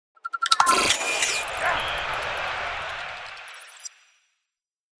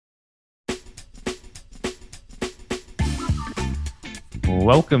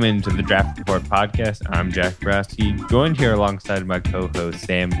Welcome into the Draft Report podcast. I'm Jack Borowsky, joined here alongside my co-host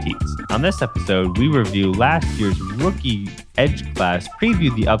Sam Teets. On this episode, we review last year's rookie edge class,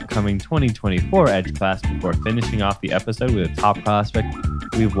 preview the upcoming 2024 edge class before finishing off the episode with a top prospect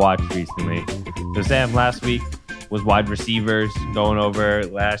we've watched recently. So Sam, last week was wide receivers, going over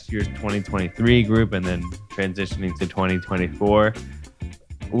last year's 2023 group and then transitioning to 2024.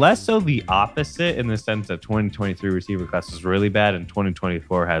 Less so the opposite in the sense that 2023 receiver class was really bad and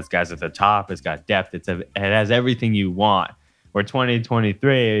 2024 has guys at the top. It's got depth. It has everything you want. Where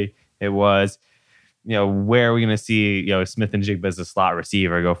 2023, it was, where are we going to see, Smith and Jigba as a slot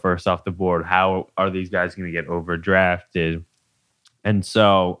receiver go first off the board? How are these guys going to get overdrafted? And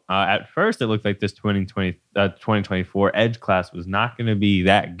so at first, it looked like this 2024 edge class was not going to be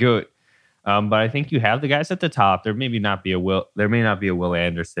that good. But I think you have the guys at the top. There may not be a Will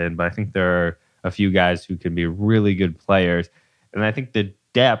Anderson, but I think there are a few guys who can be really good players. And I think the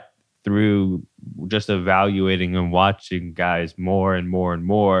depth through just evaluating and watching guys more and more and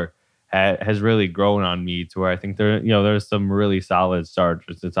more has really grown on me to where I think there's some really solid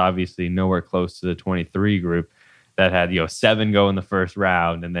starters. It's obviously nowhere close to the 23 group that had 7 go in the first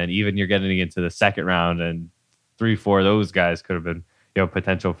round, and then even you're getting into the second round, and 3-4 of those guys could have been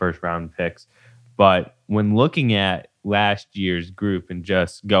potential first round picks. But when looking at last year's group and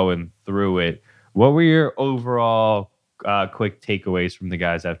just going through it, what were your overall quick takeaways from the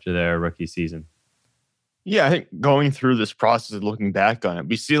guys after their rookie season? Yeah, I think going through this process and looking back on it,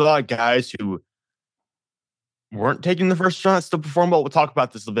 we see a lot of guys who weren't taking the first round still perform well. We'll talk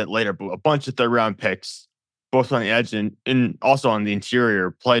about this a bit later, but a bunch of third round picks, both on the edge and also on the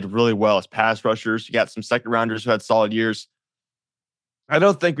interior, played really well as pass rushers. You got some second rounders who had solid years. I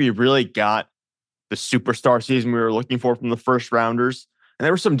don't think we really got the superstar season we were looking for from the first rounders. And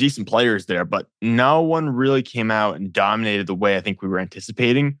there were some decent players there, but no one really came out and dominated the way I think we were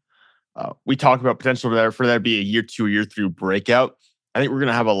anticipating. We talked about potential for there to be a year 2, year 3 breakout. I think we're going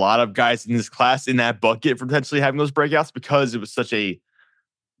to have a lot of guys in this class in that bucket for potentially having those breakouts because it was such a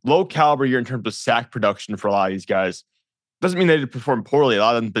low caliber year in terms of sack production for a lot of these guys. Doesn't mean they did perform poorly. A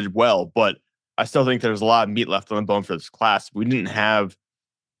lot of them did well, but I still think there's a lot of meat left on the bone for this class. We didn't have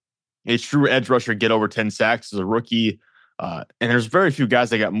a true edge rusher get over 10 sacks as a rookie. And there's very few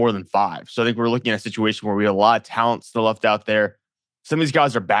guys that got more than 5. So I think we're looking at a situation where we have a lot of talent still left out there. Some of these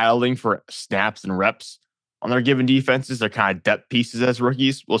guys are battling for snaps and reps on their given defenses. They're kind of depth pieces as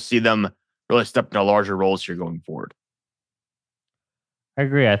rookies. We'll see them really step into larger roles here going forward. I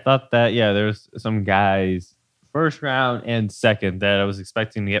agree. I thought that, there's some guys first round and second that I was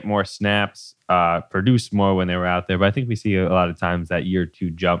expecting to get more snaps, produce more when they were out there. But I think we see a lot of times that year 2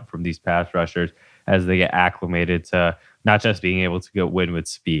 jump from these pass rushers as they get acclimated to not just being able to go win with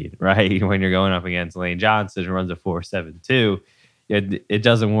speed, right? When you're going up against Lane Johnson who runs a 4.72, it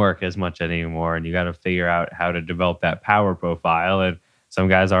doesn't work as much anymore. And you got to figure out how to develop that power profile. And some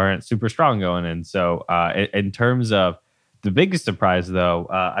guys aren't super strong going in. So in terms of the biggest surprise, though,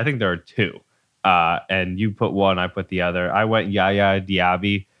 I think there are 2. And you put one, I put the other. I went Yaya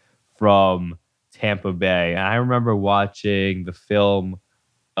Diaby from Tampa Bay. And I remember watching the film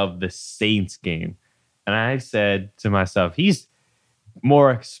of the Saints game. And I said to myself, he's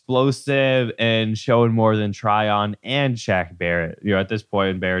more explosive and showing more than Tryon and Shaq Barrett. At this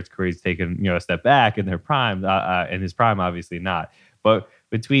point in Barrett's career, he's taken a step back in their prime. In his prime, obviously not. But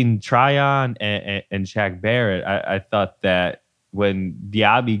between Tryon and Shaq Barrett, I thought that when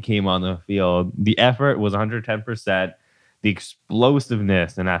Diaby came on the field, the effort was 110%. The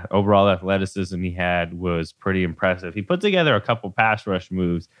explosiveness and overall athleticism he had was pretty impressive. He put together a couple pass rush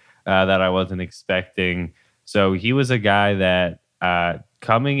moves that I wasn't expecting. So he was a guy that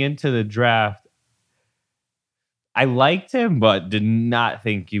coming into the draft, I liked him, but did not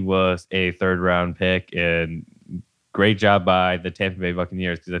think he was a third round pick. And great job by the Tampa Bay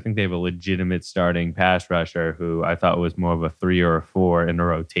Buccaneers because I think they have a legitimate starting pass rusher who I thought was more of a 3 or a 4 in a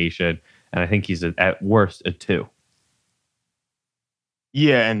rotation. And I think he's at worst a 2.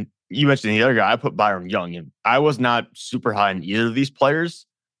 Yeah, and you mentioned the other guy. I put Byron Young in. I was not super high on either of these players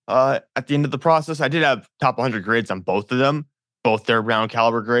at the end of the process. I did have top 100 grades on both of them, both their round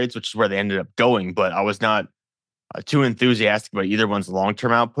caliber grades, which is where they ended up going. But I was not too enthusiastic about either one's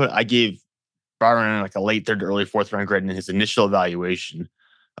long-term output. I gave Byron like a late 3rd to early 4th round grade in his initial evaluation.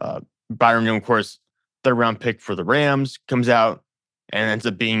 Byron Young, of course, 3rd round pick for the Rams, comes out and ends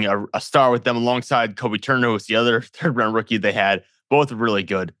up being a star with them alongside Kobe Turner, who's the other 3rd round rookie they had. Both are really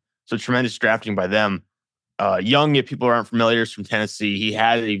good. So tremendous drafting by them. Young, if people aren't familiar, is from Tennessee. He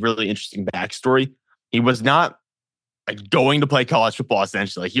had a really interesting backstory. He was not going to play college football,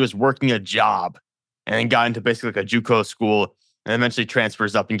 essentially. He was working a job and then got into basically like a JUCO school and eventually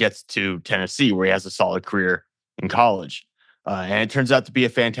transfers up and gets to Tennessee, where he has a solid career in college. And it turns out to be a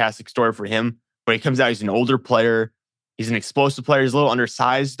fantastic story for him. But he comes out, he's an older player. He's an explosive player. He's a little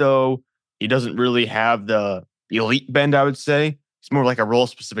undersized, though. He doesn't really have the elite bend, I would say. He's more like a role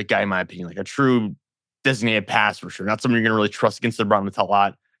specific guy, in my opinion, like a true designated pass rusher. Not someone you're going to really trust against the run with a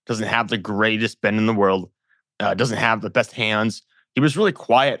lot. Doesn't have the greatest bend in the world. Doesn't have the best hands. He was really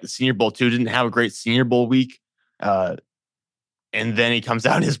quiet at the Senior Bowl, too. Didn't have a great Senior Bowl week. And then he comes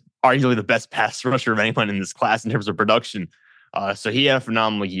out and is arguably the best pass rusher of anyone in this class in terms of production. So he had a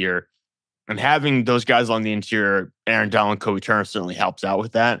phenomenal year. And having those guys on the interior, Aaron Donald, Kobe Turner, certainly helps out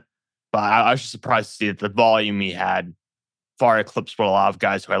with that. But I was just surprised to see that the volume he had far eclipsed what a lot of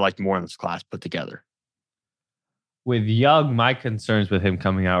guys who I liked more in this class put together. With Young, my concerns with him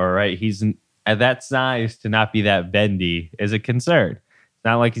coming out are right. He's at that size to not be that bendy is a concern. It's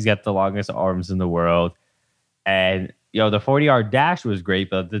not like he's got the longest arms in the world. And the 40-yard dash was great,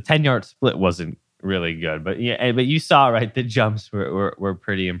 but the 10-yard split wasn't really good. But but you saw, right, the jumps were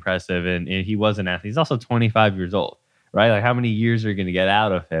pretty impressive, and he was an athlete. He's also 25 years old, right? Like, how many years are you going to get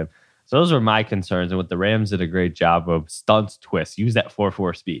out of him? So those were my concerns, and what the Rams did a great job of, stunts, twists, use that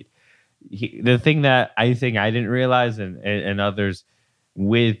 4.4 speed. The thing that I think I didn't realize, and others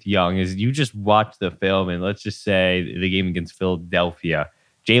with Young, is you just watch the film, and let's just say the game against Philadelphia,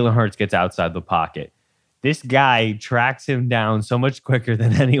 Jalen Hurts gets outside the pocket. This guy tracks him down so much quicker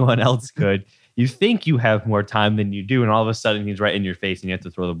than anyone else could. You think you have more time than you do, and all of a sudden he's right in your face and you have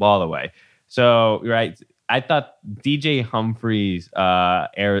to throw the ball away. So, right, I thought DJ Humphries,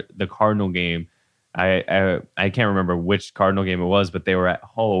 the Cardinal game, I can't remember which Cardinal game it was, but they were at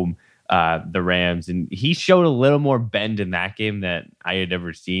home, the Rams, and he showed a little more bend in that game that I had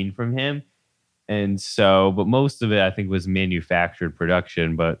ever seen from him. And so, but most of it, I think, was manufactured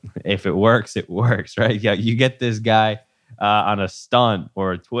production. But if it works, it works, right? Yeah, you get this guy on a stunt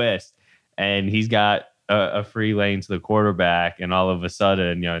or a twist, and he's got a free lane to the quarterback, and all of a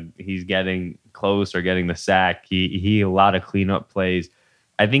sudden, he's getting close or getting the sack. He a lot of cleanup plays.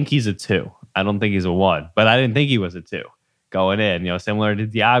 I think he's a 2. I don't think he's a 1, but I didn't think he was a 2 going in. Similar to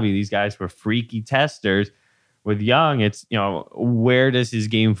Diaby, these guys were freaky testers. With Young, it's, where does his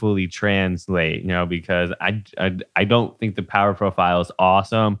game fully translate? Because I don't think the power profile is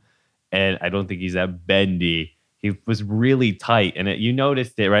awesome, and I don't think he's that bendy. He was really tight, and you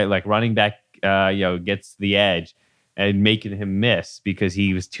noticed it, right? Like running back, gets the edge and making him miss because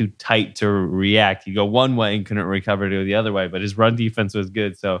he was too tight to react. He'd go one way and couldn't recover to go the other way, but his run defense was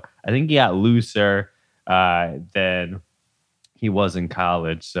good. So I think he got looser than he was in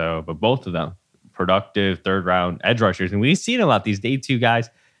college. So, but both of them, productive third round edge rushers. And we've seen a lot. These day 2 guys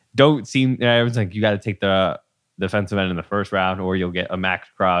don't seem, everyone's like, you got to take the defensive end in the first round, or you'll get a Max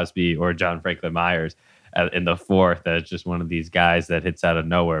Crosby or John Franklin Myers in the 4th. That's just one of these guys that hits out of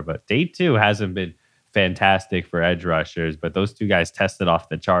nowhere. But day 2 hasn't been fantastic for edge rushers, but those 2 guys tested off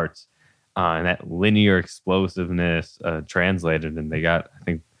the charts, and that linear explosiveness translated, and they got, I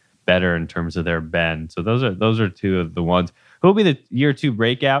think, better in terms of their bend. So those are 2 of the ones. Who will be the year 2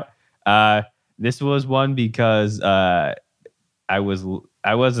 breakout? This was one because I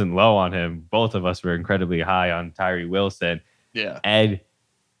wasn't low on him. Both of us were incredibly high on Tyree Wilson. Yeah. And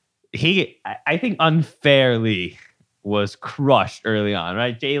he, I think, unfairly was crushed early on,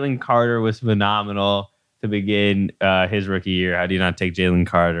 right? Jalen Carter was phenomenal to begin his rookie year. How do you not take Jalen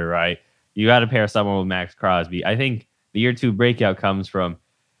Carter, right? You got to pair someone with Max Crosby. I think the year 2 breakout comes from,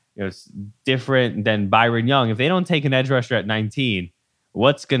 different than Byron Young. If they don't take an edge rusher at 19,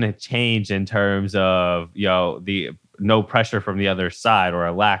 what's going to change in terms of, the no pressure from the other side, or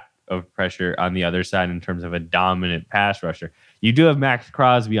a lack of pressure on the other side in terms of a dominant pass rusher? You do have Max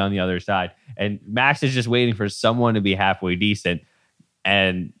Crosby on the other side, and Max is just waiting for someone to be halfway decent.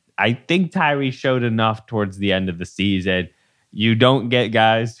 And I think Tyree showed enough towards the end of the season. You don't get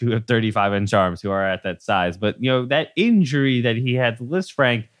guys who have 35-inch arms who are at that size. But, that injury that he had to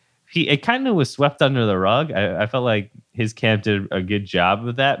Lisfranc, it kind of was swept under the rug. I felt like his camp did a good job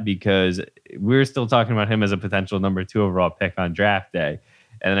of that, because we're still talking about him as a potential number 2 overall pick on draft day.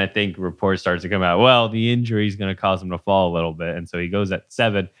 And I think reports start to come out, well, the injury is going to cause him to fall a little bit. And so he goes at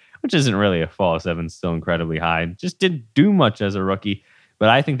 7, which isn't really a fall. 7's still incredibly high. Just didn't do much as a rookie. But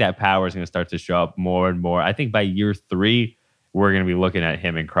I think that power is going to start to show up more and more. I think by year 3, we're going to be looking at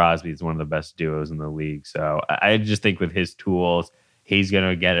him and Crosby as one of the best duos in the league. So I just think with his tools, he's going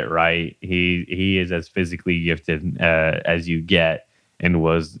to get it right. He is as physically gifted as you get, and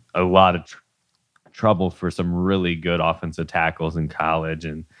was a lot of trouble for some really good offensive tackles in college.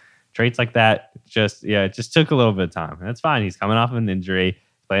 And traits like that, it just took a little bit of time. And that's fine. He's coming off of an injury,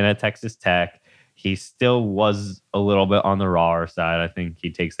 playing at Texas Tech. he still was a little bit on the rawer side. I think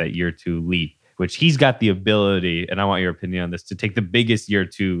he takes that year 2 leap, which he's got the ability, and I want your opinion on this, to take the biggest year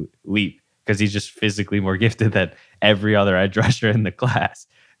 2 leap because he's just physically more gifted than every other edge rusher in the class.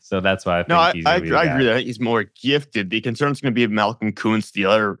 So that's why I No, think he's I going to be the agree guy. that he's more gifted. The concern is going to be if Malcolm Kuntz, the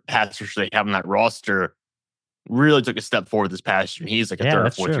other pass rusher they have on that roster, really took a step forward this past year. He's like a Yeah, third or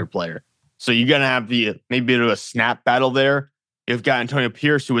that's fourth year true. player. So you're going to have maybe a snap battle there. You've got Antonio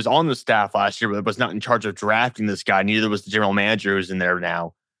Pierce, who was on the staff last year, but was not in charge of drafting this guy. Neither was the general manager who's in there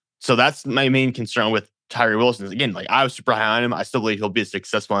now. So that's my main concern with Tyree Wilson. Again, like I was super high on him. I still believe he'll be a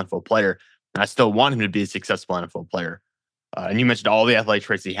successful NFL player. And I still want him to be a successful NFL player. And you mentioned all the athletic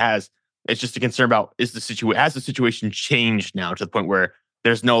traits he has. It's just a concern about has the situation changed now to the point where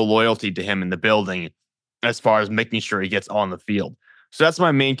there's no loyalty to him in the building as far as making sure he gets on the field. So that's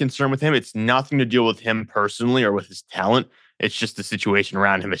my main concern with him. It's nothing to deal with him personally or with his talent. It's just the situation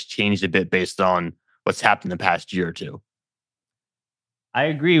around him has changed a bit based on what's happened in the past year or two. I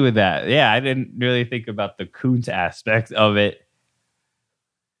agree with that. Yeah, I didn't really think about the Kuntz aspect of it.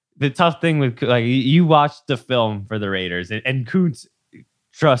 The tough thing with, like, you watched the film for the Raiders, and Kuntz,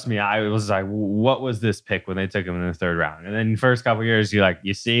 trust me, I was like, what was this pick when they took him in the 3rd round? And then first couple years, you're like,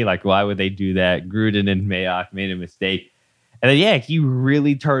 you see, like, why would they do that? Gruden and Mayock made a mistake. And then, yeah, he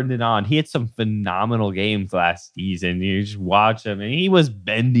really turned it on. He had some phenomenal games last season. You just watch him, and he was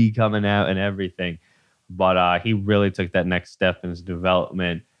bendy coming out and everything. But he really took that next step in his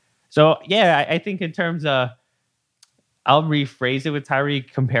development. So, yeah, I think in terms of, I'll rephrase it with Tyree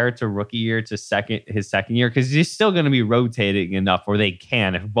compared to rookie year to his second year, because he's still going to be rotating enough where they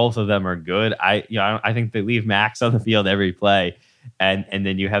can, if both of them are good. I think they leave Max on the field every play, and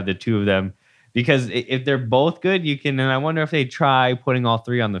then you have the two of them, because if they're both good, you can. And I wonder if they try putting all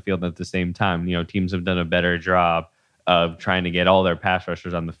three on the field at the same time. Teams have done a better job of trying to get all their pass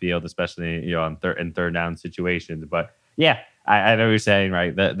rushers on the field, especially on third down situations. But yeah, I know what you're saying,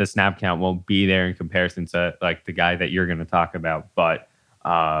 right? The snap count won't be there in comparison to like the guy that you're going to talk about. But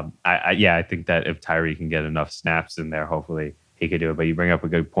I think that if Tyree can get enough snaps in there, hopefully he could do it. But you bring up a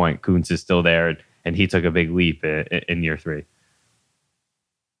good point. Kuntz is still there, and he took a big leap in year 3.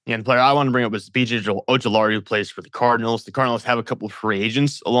 Yeah, and the player I want to bring up was BJ Ojulari, who plays for the Cardinals. The Cardinals have a couple of free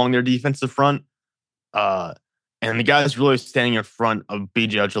agents along their defensive front. And the guys really standing in front of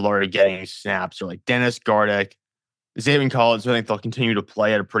BJ Ojulari getting snaps are like Dennis Gardeck, Xavier Collins. I think they'll continue to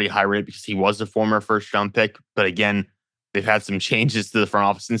play at a pretty high rate because he was a former first-round pick. But again, they've had some changes to the front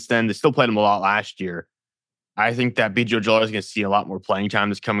office since then. They still played him a lot last year. I think that BJ Ojulari is going to see a lot more playing time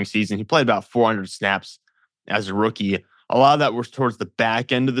this coming season. He played about 400 snaps as a rookie. A lot of that was towards the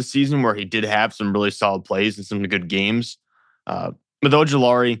back end of the season where he did have some really solid plays and some good games. With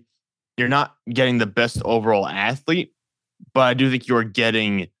Ojulari, you're not getting the best overall athlete, but I do think you're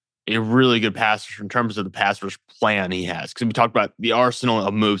getting a really good passer in terms of the pass rush plan he has. Because we talked about the arsenal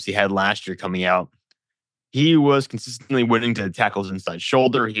of moves he had last year coming out. He was consistently winning to tackle his inside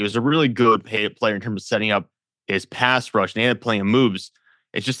shoulder. He was a really good player in terms of setting up his pass rush, and he had plenty of moves.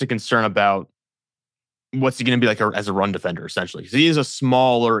 It's just a concern about what's he going to be like as a run defender, essentially. Because he is a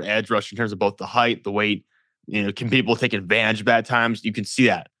smaller edge rush in terms of both the height, the weight. Can people take advantage of bad times? You can see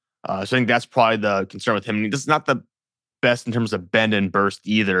that. So I think that's probably the concern with him. This is not the best in terms of bend and burst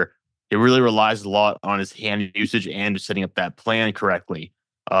either. It really relies a lot on his hand usage and setting up that plan correctly.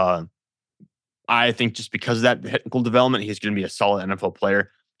 I think just because of that technical development, he's going to be a solid NFL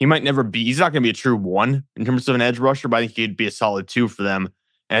player. He's not going to be a true 1 in terms of an edge rusher, but I think he'd be a solid 2 for them.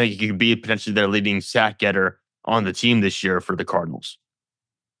 And I think he could be potentially their leading sack getter on the team this year for the Cardinals.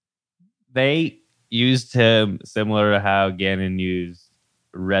 They used him similar to how Gannon used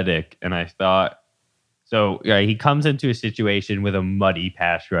Reddick, and I thought, so he comes into a situation with a muddy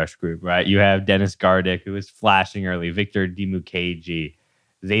pass rush group, right? You have Dennis Gardeck, who was flashing early, Victor Dimukeji,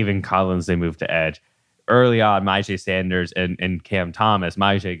 Xavier Collins, they moved to edge. Early on, Myjai Sanders and Cam Thomas.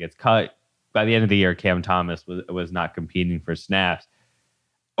 Myjai gets cut. By the end of the year, Cam Thomas was not competing for snaps.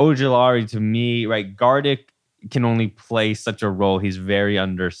 Ojulari, to me, right, Gardeck can only play such a role. He's very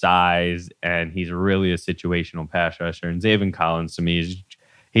undersized, and he's really a situational pass rusher. And Xavier Collins, to me,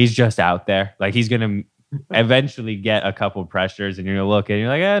 he's just out there. Like, he's going to eventually get a couple pressures, and you're going to look and you're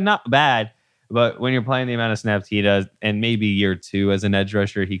like, not bad. But when you're playing the amount of snaps he does, and maybe year 2 as an edge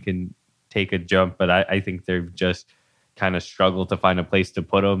rusher, he can take a jump. But I think they've just kind of struggled to find a place to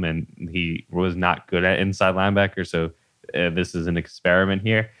put him, and he was not good at inside linebacker. So this is an experiment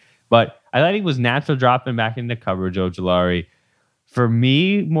here. But I thought he was natural dropping back into coverage, Ojulari. For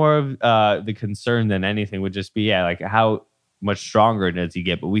me, more of the concern than anything would just be, like how much stronger does he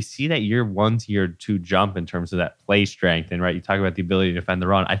get? But we see that year 1 to year 2 jump in terms of that play strength. And right, you talk about the ability to defend the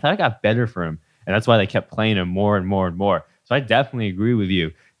run. I thought it got better for him And that's why they kept playing him more and more and more. So I definitely agree with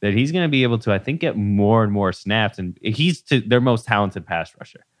you that he's going to be able to, I think, get more and more snaps. And he's their most talented pass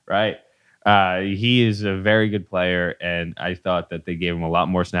rusher, right? He is a very good player, and I thought that they gave him a lot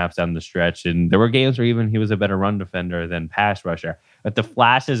more snaps down the stretch. And there were games where even he was a better run defender than pass rusher. But the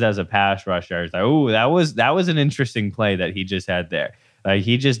flashes as a pass rusher, it's like, oh, that was an interesting play that he just had there. Like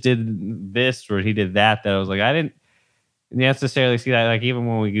he just did this or he did that. That I was like, I didn't necessarily see that. Like even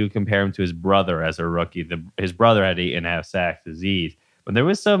when we do compare him to his brother as a rookie, his brother had 8.5 sacks disease. But there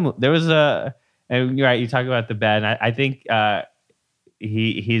was a, and you're right. You talk about the bad. I think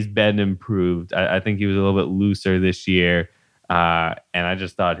he's been improved. I think he was a little bit looser this year, and I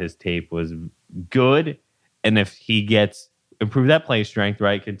just thought his tape was good. And if he gets improve that play strength,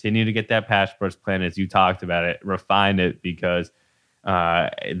 right, continue to get that pass rush plan as you talked about it, refine it because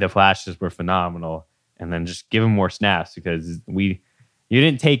the flashes were phenomenal, and then just give him more snaps because you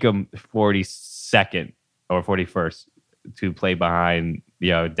didn't take him 42nd or 41st to play behind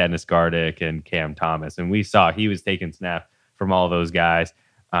Dennis Gardick and Cam Thomas, and we saw he was taking snaps from all those guys.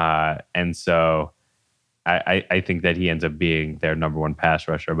 And so I think that he ends up being their number one pass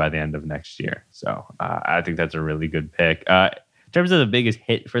rusher by the end of next year. So I think that's a really good pick. In terms of the biggest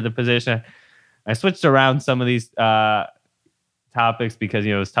hit for the position, I switched around some of these topics because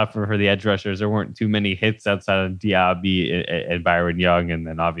it was tougher for the edge rushers. There weren't too many hits outside of Diaby and Byron Young, and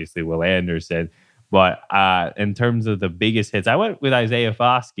then obviously Will Anderson. But in terms of the biggest hits, I went with Isaiah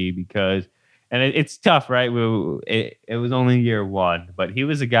Foskey because and it's tough, right? It was only year one, but he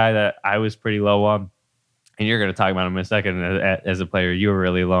was a guy that I was pretty low on. And you're going to talk about him in a second as a player you were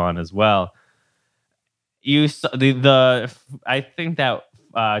really low on as well. You saw I think that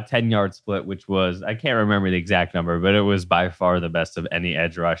 10-yard split, which was, I can't remember the exact number, but it was by far the best of any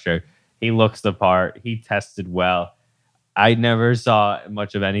edge rusher. He looks the part. He tested well. I never saw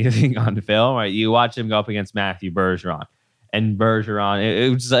much of anything on film. Right? You watch him go up against Matthew Bergeron. And Bergeron,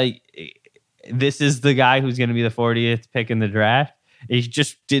 it was like, this is the guy who's going to be the 40th pick in the draft. He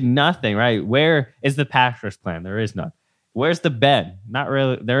just did nothing, right? Where is the pass rush plan? There is none. Where's the bend? Not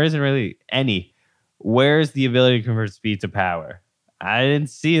really. There isn't really any. Where's the ability to convert speed to power? I didn't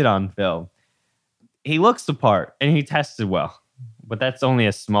see it on film. He looks the part, and he tested well, but that's only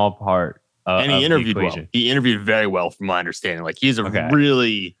a small part of and he interviewed the equation. Well. He interviewed very well, from my understanding. Like he's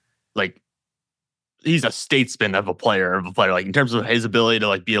he's a statesman of a player. Like in terms of his ability to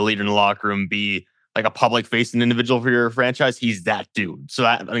like be a leader in the locker room, be like a public facing individual for your franchise. He's that dude. So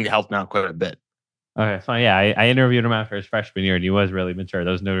that, I think it helped him out quite a bit. Okay, so yeah, I interviewed him after his freshman year, and he was really mature.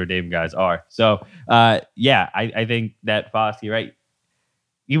 Those Notre Dame guys are. So I think that Foskey, right?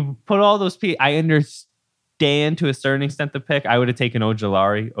 You put all those people. I understand to a certain extent the pick. I would have taken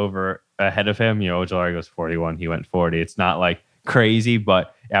Ojulari over ahead of him. Ojulari goes 41. He went 40. It's not like crazy,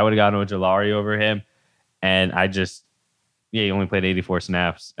 but I would have gotten Ojulari over him. And he only played 84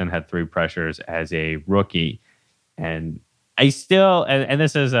 snaps and had 3 pressures as a rookie. And I still, and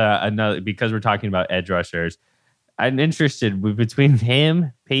this is another, because we're talking about edge rushers, I'm interested between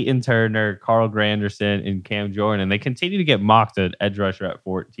him, Peyton Turner, Carl Granderson, and Cam Jordan. And they continue to get mocked at edge rusher at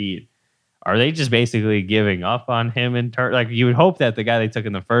 14. Are they just basically giving up on him in Turner? Like you would hope that the guy they took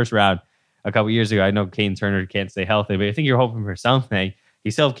in the first round a couple years ago, I know Kane Turner can't stay healthy, but I think you're hoping for something. You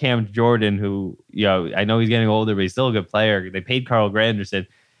still have Cam Jordan, who, I know he's getting older, but he's still a good player. They paid Carl Granderson.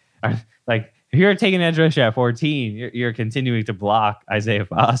 Like, if you're taking edge rusher at 14, you're continuing to block Isaiah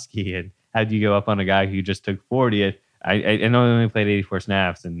Foskey. And how do you go up on a guy who just took 40th? I know he only played 84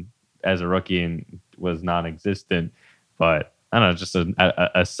 snaps and as a rookie and was non-existent, but I don't know, just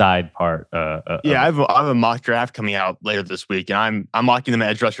a side part. I have a mock draft coming out later this week, and I'm mocking them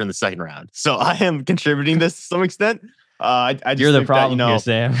at edge rusher in the second round. So I am contributing this to some extent. I just You're the problem here,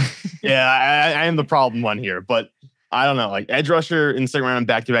 Sam. Yeah, I am the problem one here, but I don't know. Like edge rusher in the second round in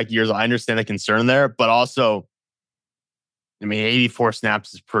back-to-back years, I understand the concern there, but also, 84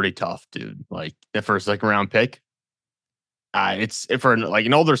 snaps is pretty tough, dude. Like for a second round pick, it's for like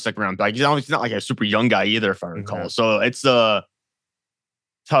an older second round pick. He's not like a super young guy either, if I recall. Mm-hmm. So it's a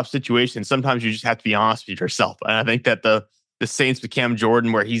tough situation. Sometimes you just have to be honest with yourself, and I think that the Saints with Cam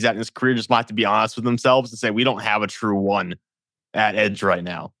Jordan, where he's at in his career, just might have to be honest with themselves and say, we don't have a true one at edge right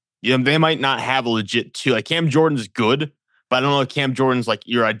now. They might not have a legit 2. Like Cam Jordan's good, but I don't know if Cam Jordan's like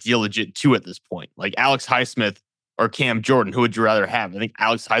your ideal legit 2 at this point. Like Alex Highsmith or Cam Jordan, who would you rather have? I think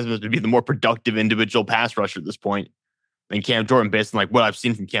Alex Highsmith would be the more productive individual pass rusher at this point than Cam Jordan, based on like what I've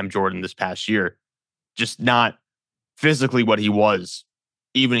seen from Cam Jordan this past year. Just not physically what he was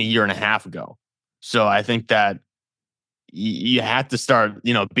even a year and a half ago. So I think that you have to start,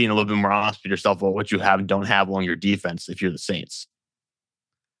 being a little bit more honest with yourself about what you have and don't have along your defense if you're the Saints.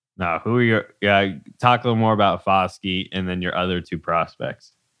 No, who are your? Yeah, talk a little more about Foskey and then your other two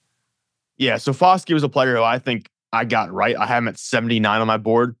prospects. Yeah, so Foskey was a player who I think I got right. I have him at 79 on my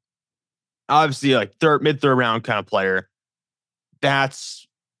board. Obviously, like mid third round kind of player. That's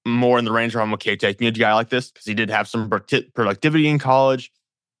more in the range where I'm okay taking a guy like this because he did have some productivity in college.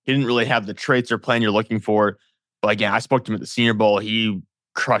 He didn't really have the traits or plan you're looking for. But again, I spoke to him at the Senior Bowl. He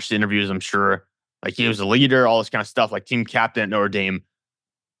crushed interviews, I'm sure. Like he was a leader, all this kind of stuff, like team captain at Notre Dame.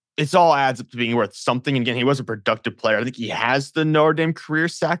 It's all adds up to being worth something. And again, he was a productive player. I think he has the Notre Dame career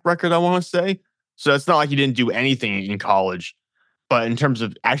sack record, I want to say. So it's not like he didn't do anything in college. But in terms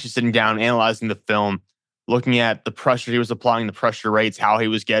of actually sitting down, analyzing the film, looking at the pressure he was applying, the pressure rates, how he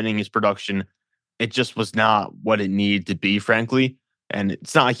was getting his production, it just was not what it needed to be, frankly. And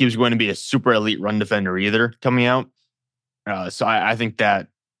it's not like he was going to be a super elite run defender either coming out. So I think that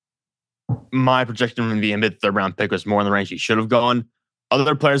my projection from being a mid third round pick was more in the range he should have gone.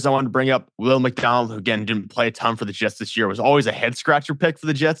 Other players I wanted to bring up, Will McDonald, who again didn't play a ton for the Jets this year, was always a head scratcher pick for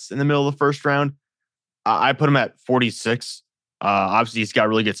the Jets in the middle of the first round. I put him at 46. Obviously, he's got a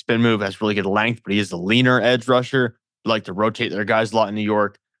really good spin move, has really good length, but he is a leaner edge rusher. They like to rotate their guys a lot in New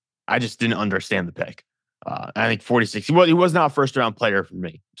York. I just didn't understand the pick. I think 46. He was not a first round player for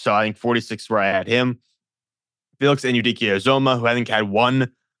me. So I think 46 is where I had him. Felix Enudike-Ozoma, who I think had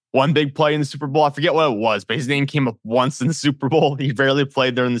one big play in the Super Bowl. I forget what it was, but his name came up once in the Super Bowl. He barely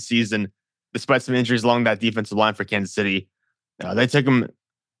played during the season, despite some injuries along that defensive line for Kansas City. They took him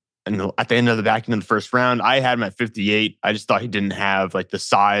at the end of the back end of the first round. I had him at 58. I just thought he didn't have like the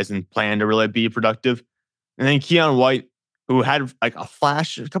size and plan to really be productive. And then Keon White, who had like a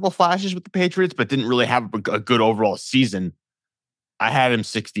couple of flashes with the Patriots, but didn't really have a good overall season. I had him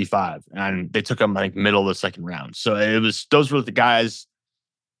 65, and they took him, I think, middle of the second round. So those were the guys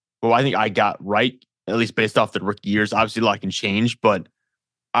who I think I got right, at least based off the rookie years. Obviously, a lot can change, but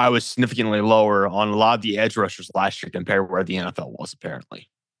I was significantly lower on a lot of the edge rushers last year compared to where the NFL was, apparently.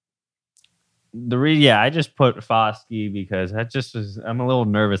 I just put Foskey because I'm a little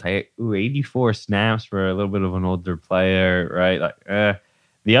nervous. 84 snaps for a little bit of an older player, right? Like,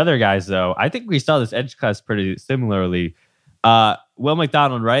 the other guys, though, I think we saw this edge class pretty similarly. Will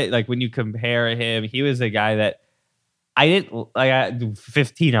McDonald, right? Like when you compare him, he was a guy that I didn't like. At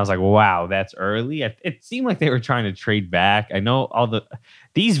 15, I was like, "Wow, that's early." It seemed like they were trying to trade back. I know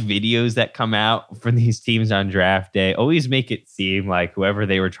these videos that come out from these teams on draft day always make it seem like whoever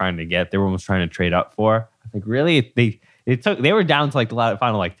they were trying to get, they were almost trying to trade up for. Like, really, they were down to like the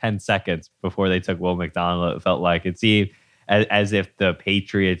final like 10 seconds before they took Will McDonald. It felt like it seemed as if the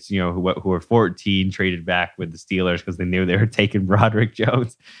Patriots, who were 14, traded back with the Steelers because they knew they were taking Broderick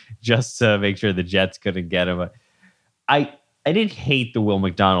Jones just to make sure the Jets couldn't get him. I didn't hate the Will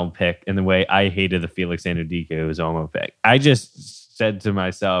McDonald pick in the way I hated the Felix Enudike-Ozoma pick. I just said to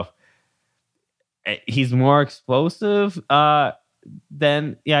myself, he's more explosive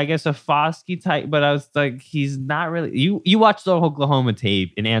than, I guess a Foskey type. But I was like, he's not really. You watch the Oklahoma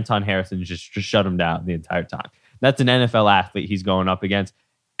tape, and Anton Harrison just shut him down the entire time. That's an NFL athlete he's going up against,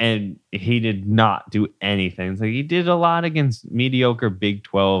 and he did not do anything. It's like he did a lot against mediocre Big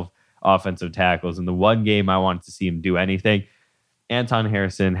 12 offensive tackles. In the one game I wanted to see him do anything, Anton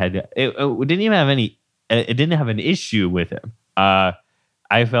Harrison didn't even have any. It didn't have an issue with him. I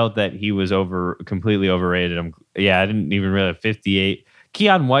felt that he was completely overrated. I didn't even really 58.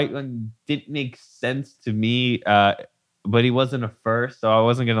 Keon White didn't make sense to me, but he wasn't a first, so I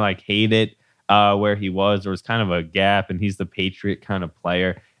wasn't gonna like hate it. Where he was, there was kind of a gap, and he's the Patriot kind of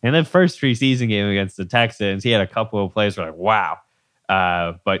player. And the first preseason game against the Texans, he had a couple of plays where like, wow.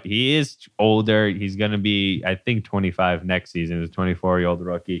 But he is older. He's going to be, I think, 25 next season. He's a 24-year-old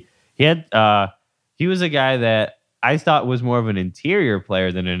rookie. He was a guy that I thought was more of an interior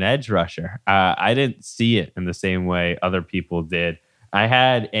player than an edge rusher. I didn't see it in the same way other people did. I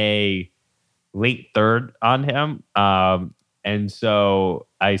had a late third on him. And so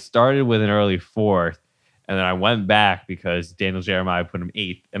I started with an early fourth, and then I went back because Daniel Jeremiah put him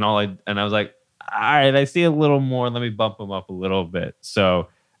eighth. And I was like, all right, I see a little more. Let me bump him up a little bit. So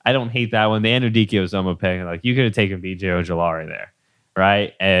I don't hate that one. The Enudike-Ozoma pick, like you could have taken BJ Ojulari there,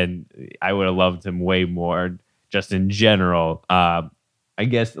 right? And I would have loved him way more just in general. I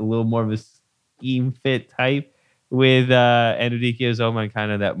guess a little more of a scheme fit type with Enudike-Ozoma and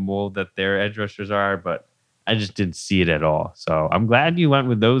kind of that mold that their edge rushers are, but I just didn't see it at all. So I'm glad you went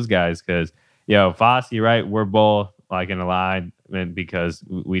with those guys because, Foskey, right? We're both like in alignment because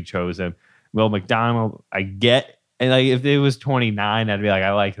we chose him. Will McDonald, I get. And like if it was 29, I'd be like,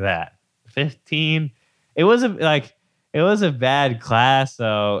 I like that. 15, it wasn't like it was a bad class.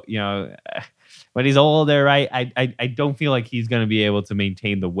 So, when he's older, right? I don't feel like he's going to be able to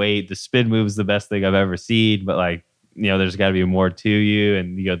maintain the weight. The spin move's the best thing I've ever seen, but like, there's got to be more to you.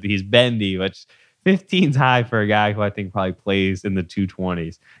 And, he's bendy, which 15's high for a guy who I think probably plays in the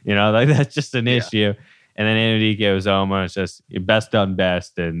 220s. Like that's just an Yeah. issue. And then Enrique Ozoma is just best done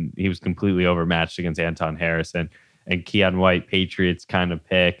best. And he was completely overmatched against Anton Harrison and Keon White, Patriots kind of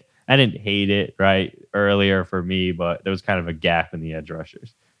pick. I didn't hate it right earlier for me, but there was kind of a gap in the edge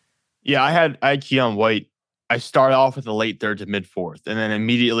rushers. Yeah, I had Keon White. I started off with the late third to mid fourth, and then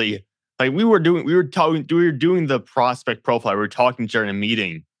immediately, like we were doing the prospect profile. We were talking during a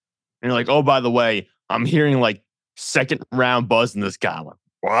meeting, and you're like, oh, by the way, I'm hearing like second round buzz in this guy. I'm like,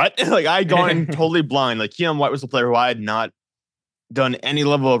 what? Like I had gone totally blind. Like Keon White was a player who I had not done any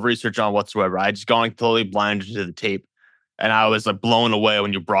level of research on whatsoever. I had just gone totally blind to the tape, and I was like blown away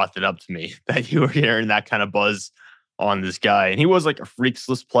when you brought it up to me that you were hearing that kind of buzz on this guy. And he was like a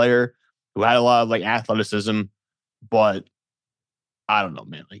freaksless player who had a lot of like athleticism, but I don't know,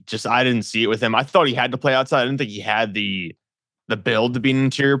 man. Like just I didn't see it with him. I thought he had to play outside. I didn't think he had the build to be an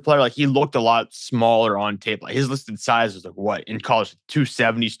interior player. Like he looked a lot smaller on tape. Like his listed size was like what in college,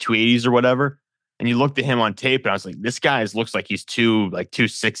 270s, 280s or whatever. And you looked at him on tape and I was like, this guy looks like he's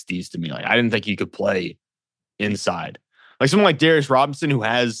 260s to me. Like I didn't think he could play inside. Like someone like Darius Robinson who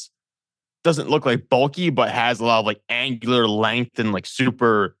doesn't look like bulky, but has a lot of like angular length and like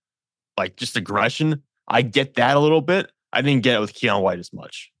super like just aggression. I get that a little bit. I didn't get it with Keon White as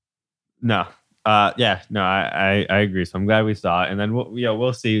much. No. I agree. So I'm glad we saw it. And then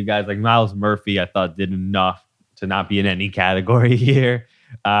we'll see guys like Miles Murphy, I thought did enough to not be in any category here.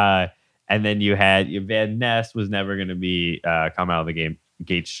 And then you had Van Ness was never going to be come out of the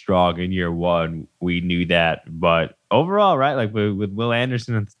gate strong in year one. We knew that. But overall, right, like with Will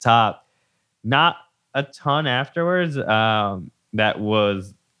Anderson at the top, not a ton afterwards that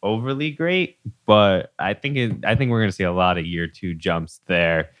was overly great, but I think we're going to see a lot of year two jumps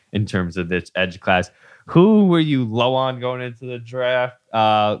there in terms of this edge class. Who were you low on going into the draft?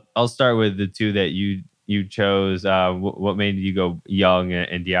 I'll start with the two that you chose. What made you go Young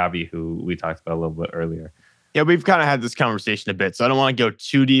and Diaby, who we talked about a little bit earlier? Yeah, we've kind of had this conversation a bit, so I don't want to go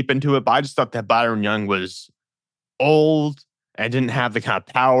too deep into it, but I just thought that Byron Young was old and didn't have the kind of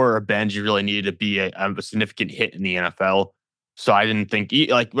power or bend you really needed to be a significant hit in the NFL. So I didn't think,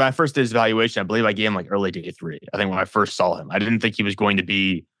 like when I first did his evaluation, I believe I gave him like early day 3. I think when I first saw him, I didn't think he was going to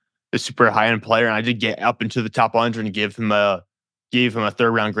be the super high end player. And I did get up into the top 100 and gave him a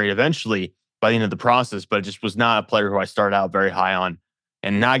third round grade eventually by the end of the process, but it just was not a player who I started out very high on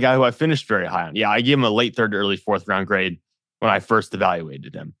and not a guy who I finished very high on. Yeah, I gave him a late third to early fourth round grade when I first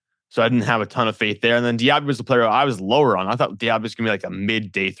evaluated him. So I didn't have a ton of faith there. And then Diaby was the player I was lower on. I thought Diaby was going to be like a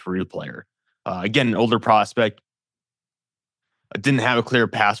mid day 3 player. Again, an older prospect. I didn't have a clear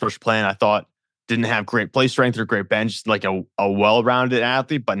pass rush plan. I thought didn't have great play strength or great bench, like a well-rounded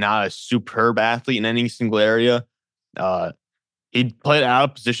athlete, but not a superb athlete in any single area. He played out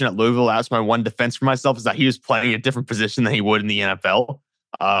of position at Louisville. That's my one defense for myself is that he was playing a different position than he would in the NFL.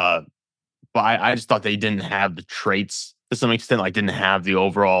 But I just thought that he didn't have the traits to some extent, like didn't have the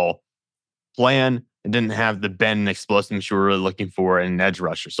overall plan and didn't have the bend and explosiveness you were really looking for in an edge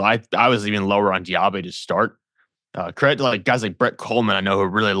rusher. So I was even lower on Diaby to start. Credit to like guys like Brett Coleman, I know who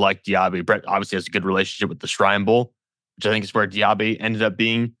really like Diaby. Brett obviously has a good relationship with the Shrine Bowl, which I think is where Diaby ended up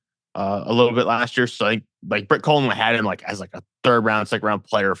being a little bit last year. So I think like Brett Coleman had him like as like a third round, second round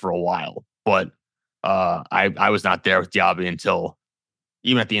player for a while, but I was not there with Diaby until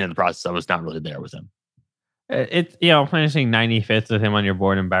even at the end of the process. I was not really there with him. It's finishing 95th with him on your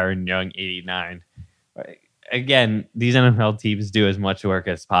board and Byron Young 89. Again, these NFL teams do as much work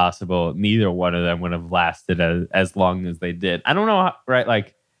as possible. Neither one of them would have lasted as long as they did. I don't know, right?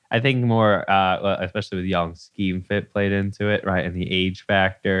 Like, I think more, especially with Young, scheme fit played into it, right? And the age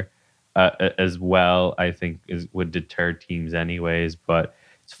factor as well, I think would deter teams anyways. But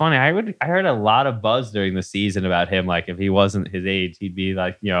it's funny. I heard a lot of buzz during the season about him. Like, if he wasn't his age, he'd be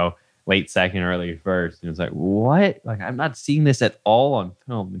like, late second, early first. And it's like, what? Like, I'm not seeing this at all on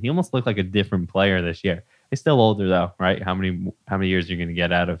film. And he almost looked like a different player this year. He's still older though, right? How many years are you going to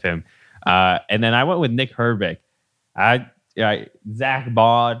get out of him? And then I went with Nick Herbig. Zach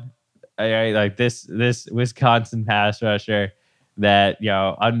Bond, like this Wisconsin pass rusher that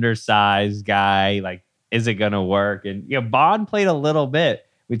undersized guy. Like, is it going to work? And Bond played a little bit.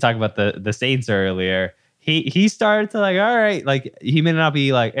 We talked about the Saints earlier. He started to like, all right, like he may not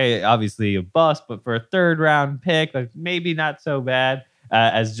be like, hey, obviously a bust, but for a third round pick, like maybe not so bad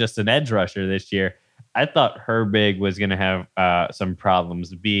as just an edge rusher this year. I thought Herbig was going to have some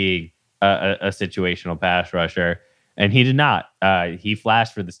problems being a situational pass rusher. and he did not. He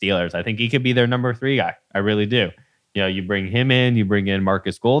flashed for the Steelers. I think he could be their number 3 guy. I really do. You bring him in, you bring in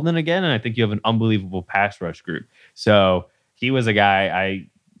Marcus Golden again, and I think you have an unbelievable pass rush group. So he was a guy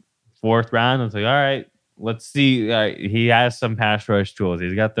 4th round. I was like, all right, let's see. He has some pass rush tools.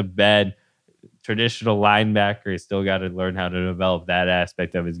 He's got the bed, traditional linebacker. He's still got to learn how to develop that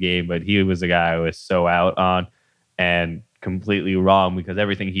aspect of his game, but he was a guy I was so out on and completely wrong because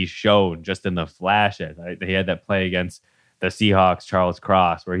everything he showed just in the flashes. He had that play against the Seahawks, Charles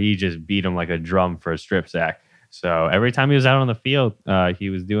Cross, where he just beat him like a drum for a strip sack. So every time he was out on the field, he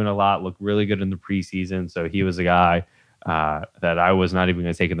was doing a lot, looked really good in the preseason. So he was a guy that I was not even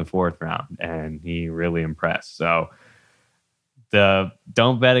going to take in the 4th round, and he really impressed. So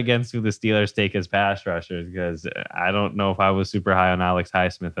don't bet against who the Steelers take as pass rushers, because I don't know if I was super high on Alex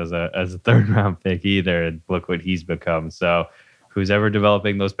Highsmith as a 3rd round pick either. And look what he's become. So who's ever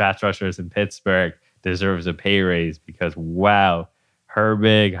developing those pass rushers in Pittsburgh deserves a pay raise, because wow,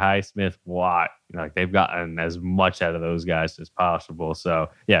 Herbig, Highsmith, Watt, they've gotten as much out of those guys as possible. So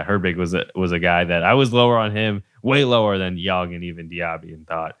yeah, Herbig was a guy that I was lower on him, way lower than Young and even Diaby, and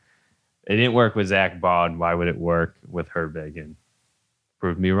thought it didn't work with Zach Bond. Why would it work with Herbig? And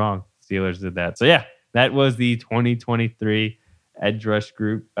proved me wrong. Steelers did that. So yeah, that was the 2023 edge rush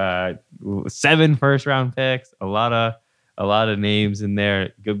group. 7 first-round picks, a lot of names in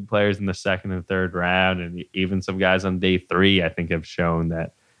there, good players in the 2nd and 3rd round, and even some guys on day 3 I think have shown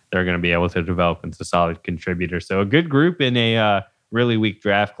that they're going to be able to develop into solid contributors. So a good group in a really weak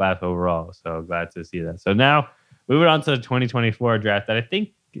draft class overall. So glad to see that. So now moving on to the 2024 draft that I think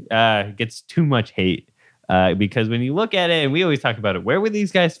gets too much hate. Because when you look at it, and we always talk about it, where would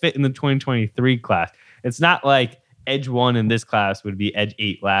these guys fit in the 2023 class? It's not like edge 1 in this class would be edge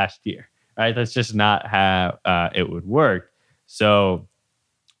 8 last year, right? That's just not how it would work. So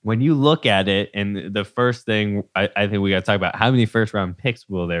when you look at it, and the first thing I think we got to talk about, how many 1st-round picks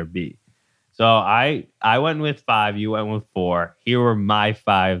will there be? So I went with 5, you went with 4. Here were my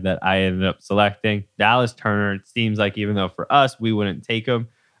 5 that I ended up selecting. Dallas Turner, it seems like even though for us, we wouldn't take him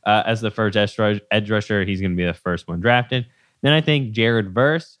as the first edge rusher, he's going to be the first one drafted. Then I think Jared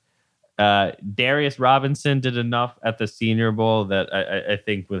Verse, Darius Robinson did enough at the Senior Bowl that I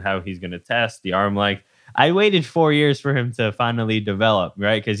think with how he's going to test the arm length. I waited 4 years for him to finally develop,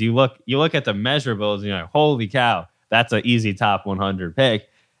 right? Because you look at the measurables, and you're like, holy cow, that's an easy top 100 pick.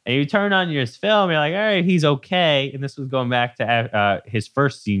 And you turn on your film, you're like, all right, he's okay. And this was going back to his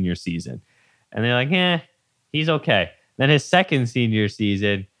first senior season. And they're like, he's okay. Then his second senior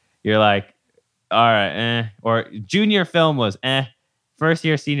season, you're like, all right, Or junior film was First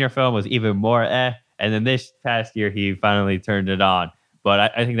year senior film was even more And then this past year, he finally turned it on.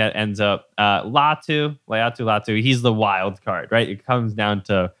 But I think that ends up Latu, he's the wild card, right? It comes down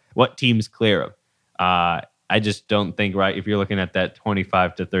to what teams clear him. I just don't think, right, if you're looking at that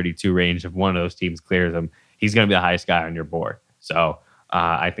 25 to 32 range, if one of those teams clears him, he's going to be the highest guy on your board. So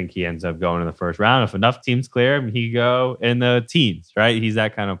I think he ends up going in the 1st round. If enough teams clear him, he go in the teens, right? He's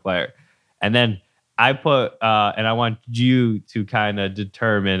that kind of player. And then I put, and I want you to kind of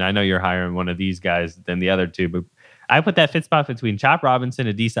determine, I know you're higher in one of these guys than the other 2, but I put that fit spot between Chop Robinson,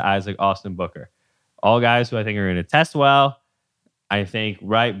 Adisa Isaac, Austin Booker. All guys who I think are going to test well. I think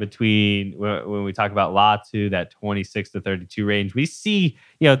right between when we talk about Latu, that 26 to 32 range, we see,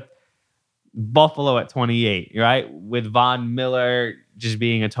 Buffalo at 28, right? With Von Miller just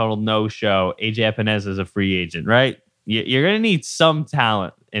being a total no-show. AJ Epinez is a free agent, right? You're going to need some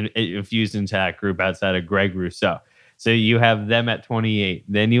talent infused into that group outside of Greg Rousseau. So you have them at 28.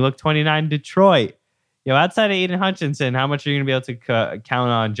 Then you look 29, Detroit. Outside of Aiden Hutchinson, how much are you going to be able to count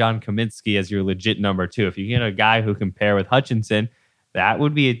on John Kaminsky as your legit number 2? If you get a guy who can pair with Hutchinson, that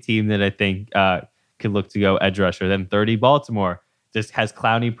would be a team that I think could look to go edge rusher. Then 30, Baltimore. Just has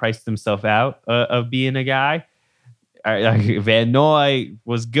Clowney priced himself out of being a guy. Van Noy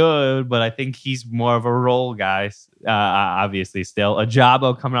was good, but I think he's more of a role guy, obviously still.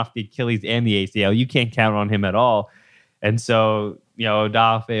 Ajabo coming off the Achilles and the ACL. You can't count on him at all. And so,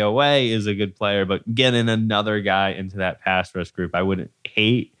 Odafe Owe is a good player, but getting another guy into that pass rush group, I wouldn't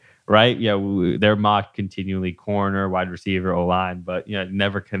hate, right? They're mocked continually corner, wide receiver, O-line, but,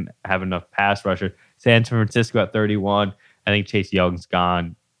 never can have enough pass rusher. San Francisco at 31. I think Chase Young's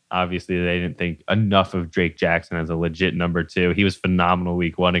gone. Obviously, they didn't think enough of Drake Jackson as a legit number 2. He was phenomenal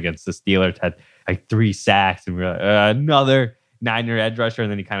week 1 against the Steelers, had like 3 sacks, and we were like, another Niner edge rusher,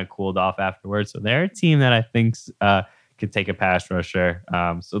 and then he kind of cooled off afterwards. So they're a team that I think could take a pass rusher.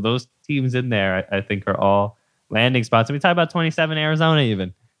 So those teams in there, I think, are all landing spots. And we talk about 27 Arizona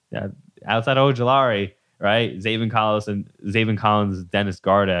even. Outside of Ojolari, right? Zaven Collins, Dennis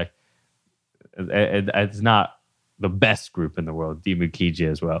Gardeck. It's not the best group in the world, Dimukiji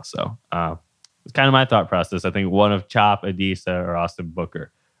as well. So it's kind of my thought process. I think one of Chop, Adisa, or Austin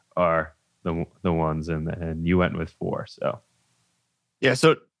Booker are the ones, and you went with 4. So yeah.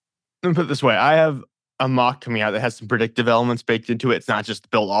 So let me put it this way: I have a mock coming out that has some predictive elements baked into it. It's not just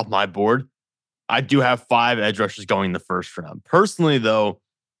built off my board. I do have 5 edge rushers going in the first round. Personally, though,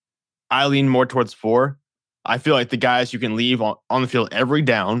 I lean more towards 4. I feel like the guys you can leave on the field every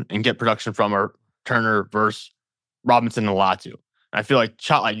down and get production from are Turner versus Robinson and Latu. I feel like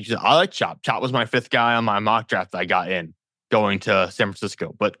Chop, like you said, I like Chop. Chop was my 5th guy on my mock draft that I got in going to San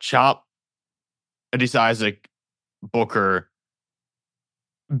Francisco. But Chop, Adisa Isaac, Booker,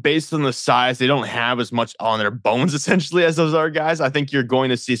 based on the size, they don't have as much on their bones essentially as those other guys. I think you're going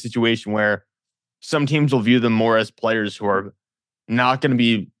to see a situation where some teams will view them more as players who are not going to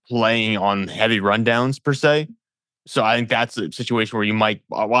be playing on heavy rundowns per se. So I think that's a situation where you might,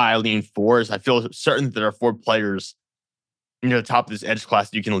 why I lean 4 is I feel certain that there are 4 players near the top of this edge class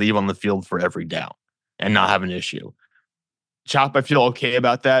that you can leave on the field for every down and not have an issue. Chop, I feel okay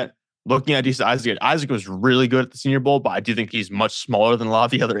about that. Looking at Isaac was really good at the Senior Bowl, but I do think he's much smaller than a lot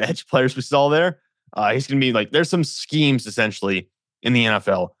of the other edge players we saw there. He's going to be like, there's some schemes essentially in the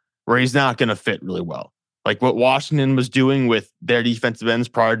NFL where he's not going to fit really well. Like what Washington was doing with their defensive ends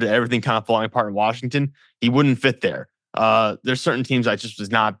prior to everything kind of falling apart in Washington, he wouldn't fit there. There's certain teams I just was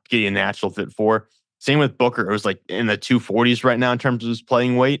not getting a natural fit for. Same with Booker. It was like in the 240s right now in terms of his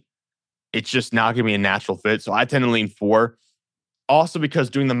playing weight. It's just not going to be a natural fit. So I tend to lean 4. Also because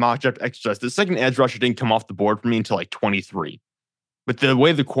doing the mock draft exercise, the second edge rusher didn't come off the board for me until like 23. But the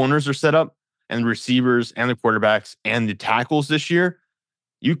way the corners are set up and the receivers and the quarterbacks and the tackles this year,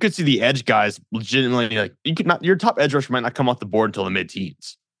 you could see the edge guys legitimately like you could not, your top edge rusher might not come off the board until the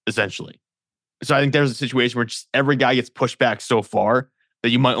mid-teens, essentially. So I think there's a situation where just every guy gets pushed back so far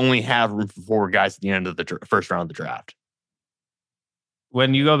that you might only have room for 4 guys at the end of the first round of the draft.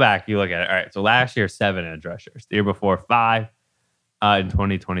 When you go back, you look at it. All right, so last year 7 edge rushers. The year before 5. In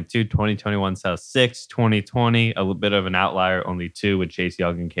 2022, 2021 saw 6, 2020 a little bit of an outlier, only 2 with Chase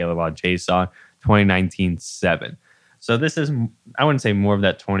Young and Caleb Chase on. 2019 7. So this is, I wouldn't say more of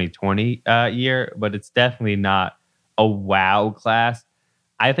that 2020 year, but it's definitely not a wow class.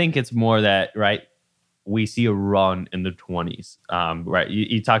 I think it's more that, right, we see a run in the 20s. Right,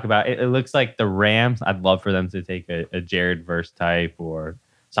 you talk about, it looks like the Rams, I'd love for them to take a Jared Verse type or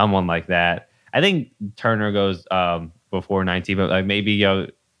someone like that. I think Turner goes before 19, but like maybe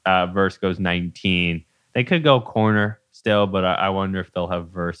Verse goes 19. They could go corner still, but I wonder if they'll have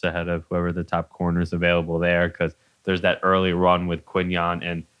Verse ahead of whoever the top corner is available there, because there's that early run with Quinyon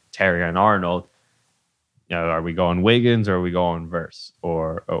and Terry and Arnold. You know, are we going Wiggins or are we going Verse?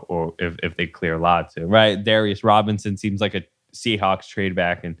 Or if they clear Latu, right? Darius Robinson seems like a Seahawks trade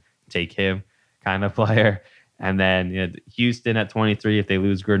back and take him kind of player. And then Houston at 23, if they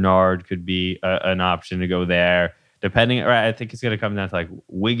lose Grenard, could be an option to go there. Depending, right, I think it's going to come down to like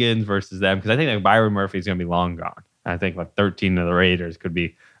Wiggins versus them, because I think like Byron Murphy is going to be long gone. I think like 13 of the Raiders could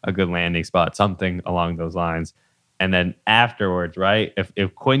be a good landing spot, something along those lines. And then afterwards, right, if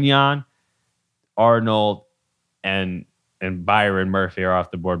Quinyon, Arnold, and Byron Murphy are off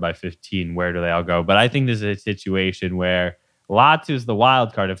the board by 15, where do they all go? But I think this is a situation where Latu's the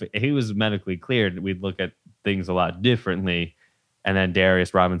wild card. If he was medically cleared, we'd look at things a lot differently. And then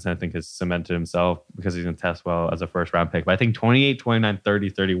Darius Robinson, I think, has cemented himself because he's going to test well as a first-round pick. But I think 28, 29, 30,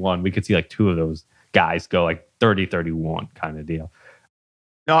 31, we could see like 2 of those guys go like 30, 31 kind of deal.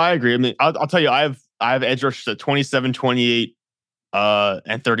 No, I agree. I mean, I'll tell you, I have edge rushers at 27, 28,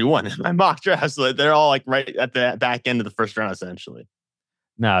 and 31 in my mock draft. So they're all like right at the back end of the first round, essentially.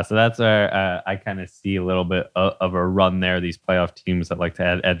 No, so that's where I kind of see a little bit of a run there. These playoff teams that like to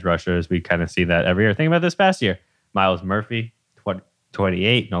add edge rushers, we kind of see that every year. Think about this past year. Myles Murphy,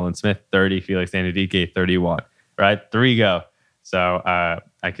 28, Nolan Smith, 30, Felix Anudike, 31, right? 3 go. So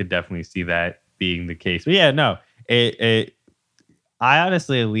I could definitely see that being the case. But yeah, no, I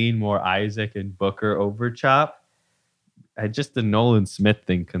honestly lean more Isaac and Booker over Chop. Just the Nolan Smith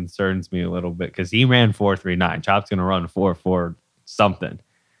thing concerns me a little bit because he ran 4.39. Chop's going to run 4.4 something.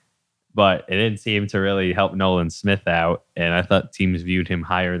 But it didn't seem to really help Nolan Smith out. And I thought teams viewed him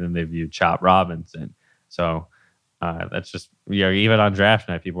higher than they viewed Chop Robinson. So that's just, even on draft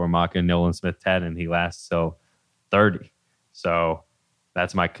night, people were mocking Nolan Smith 10 and he lasts till 30. So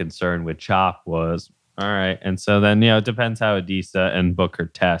that's my concern with Chop was, all right. And so then, it depends how Adisa and Booker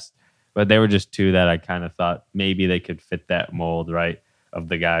test. But they were just 2 that I kind of thought maybe they could fit that mold, right, of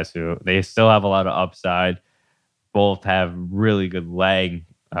the guys who they still have a lot of upside. Both have really good leg,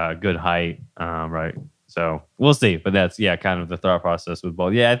 good height, right? So we'll see. But that's, kind of the thought process with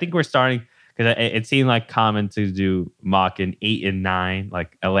both. Yeah, I think we're starting because it seemed like common to do mock in 8 and 9.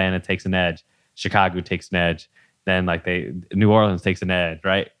 Like Atlanta takes an edge, Chicago takes an edge, then like New Orleans takes an edge,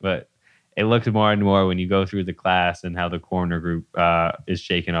 right? But it looks more and more when you go through the class and how the corner group is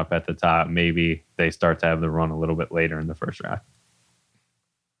shaken up at the top. Maybe they start to have the run a little bit later in the first round.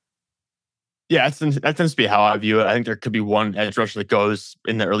 Yeah, that tends to be how I view it. I think there could be one edge rusher that goes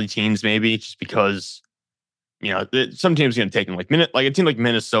in the early teens, maybe, just because some teams going to take him. Like a team like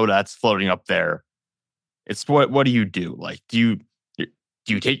Minnesota that's floating up there. It's what do you do? Like, do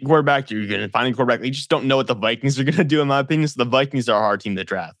you take a quarterback? Are you going to find a quarterback? You just don't know what the Vikings are going to do, in my opinion. So the Vikings are a hard team to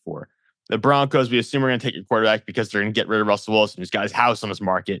draft for. The Broncos, we assume, are going to take a quarterback because they're going to get rid of Russell Wilson, who's got his house on his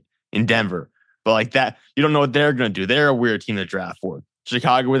market in Denver. But like that, you don't know what they're going to do. They're a weird team to draft for.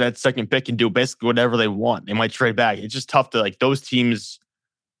 Chicago, with that second pick, can do basically whatever they want. They might trade back. It's just tough to, like, those teams.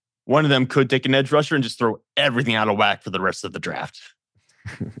 One of them could take an edge rusher and just throw everything out of whack for the rest of the draft.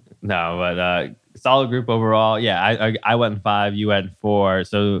 No, but solid group overall. Yeah, I went in 5, you went in 4.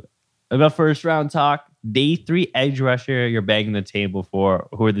 So about first round talk, day 3 edge rusher you're banging the table for.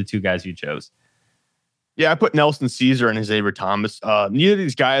 Who are the 2 guys you chose? Yeah, I put Nelson Caesar and Xavier Thomas. Neither of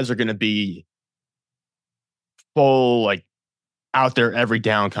these guys are going to be full, like, out there every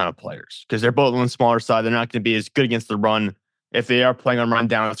down kind of players, because they're both on the smaller side. They're not going to be as good against the run. If they are playing on run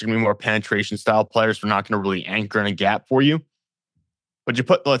downs, they're going to be more penetration style players. They're not going to really anchor in a gap for you. But you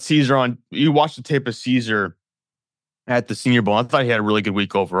put Caesar on. You watch the tape of Caesar at the Senior Bowl. I thought he had a really good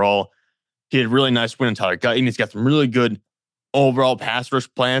week overall. He had a really nice win in Tyler Guyton. He's got some really good overall pass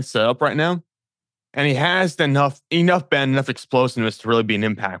rush plans set up right now. And he has enough bend, enough explosiveness to really be an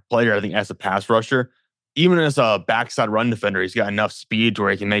impact player, I think, as a pass rusher. Even as a backside run defender, he's got enough speed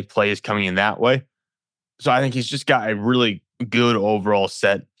where he can make plays coming in that way. So I think he's just got a really good overall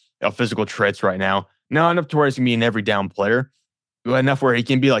set of physical traits right now. Not enough to where he's going to be an every down player, but enough where he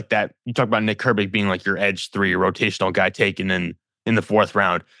can be like that. You talk about Nick Herbig being like your edge 3, your rotational guy taken in the 4th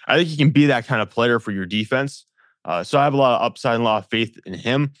round. I think he can be that kind of player for your defense. So I have a lot of upside and a lot of faith in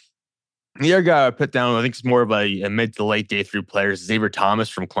him. The other guy I put down, I think is more of a mid to late day 3 player, is Xavier Thomas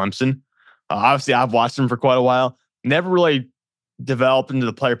from Clemson. Obviously, I've watched him for quite a while. Never really developed into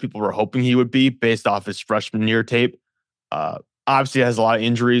the player people were hoping he would be based off his freshman year tape. Obviously, has a lot of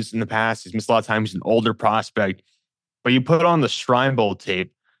injuries in the past. He's missed a lot of time. He's an older prospect. But you put on the Shrine Bowl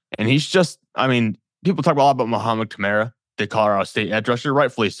tape, and he's just, I mean, people talk a lot about Muhammad Kamara, the Colorado State edge rusher,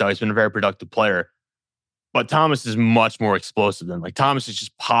 rightfully so. He's been a very productive player. But Thomas is much more explosive than, like, Thomas is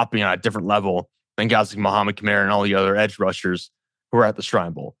just popping on a different level than guys like Muhammad Kamara and all the other edge rushers who are at the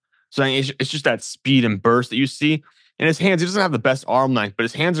Shrine Bowl. So it's just that speed and burst that you see. In his hands, he doesn't have the best arm length, but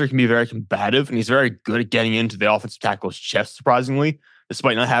his hands can be very combative, and he's very good at getting into the offensive tackle's chest, surprisingly,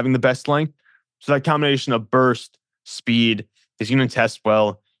 despite not having the best length. So that combination of burst, speed, he's going to test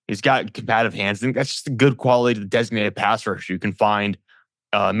well. He's got combative hands. I think that's just a good quality to the designated pass rusher you can find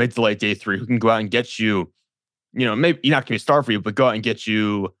mid to late day 3 who can go out and get you, maybe you're not going to be a star for you, but go out and get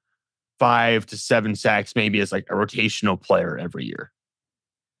you 5 to 7 sacks, maybe as like a rotational player every year.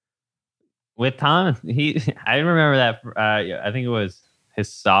 With Thomas, I remember that. I think it was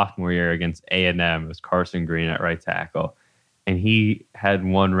his sophomore year against A&M. It was Carson Green at right tackle, and he had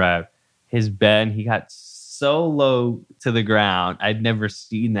 1 rep. His bend, he got so low to the ground. I'd never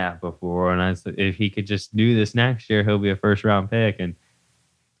seen that before, and I said, if he could just do this next year, he'll be a first round pick. And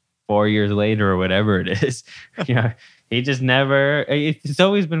 4 years later, or whatever it is, he just never. It's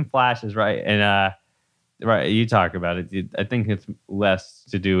always been flashes, right? And right, you talk about it. I think it's less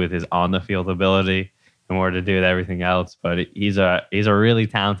to do with his on the field ability and more to do with everything else. But he's a really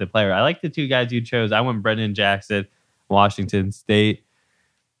talented player. I like the 2 guys you chose. I went Brendan Jackson, Washington State.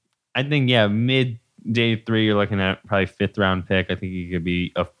 I think mid day 3, you're looking at probably 5th round pick. I think he could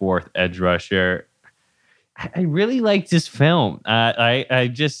be a 4th edge rusher. I really liked his film. He's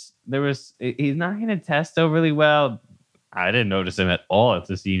not going to test overly well. I didn't notice him at all at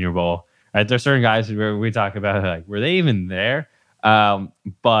the Senior Bowl. Right, there's certain guys where we talk about, like, were they even there?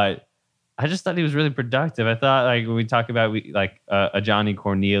 But I just thought he was really productive. I thought, like, when we talk about a Johnny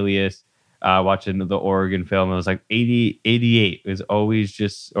Cornelius watching the Oregon film, it was like 88 is always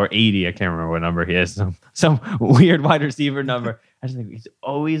just, or 80, I can't remember what number he is, some weird wide receiver number. I just think he's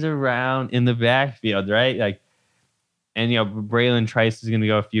always around in the backfield, right? Like, and Braylon Trice is going to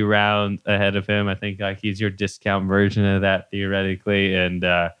go a few rounds ahead of him. I think like he's your discount version of that theoretically, and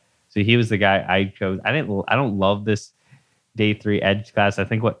so he was the guy I chose. I don't love this day 3 edge class. I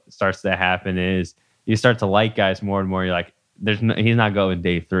think what starts to happen is you start to like guys more and more. You're like, he's not going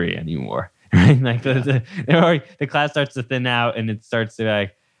day 3 anymore, right? Like the class starts to thin out, and it starts to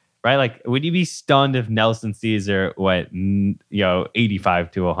like, right? Like, would you be stunned if Nelson Caesar went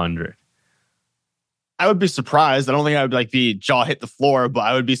 85 to 100? I would be surprised. I don't think I would like be jaw hit the floor, but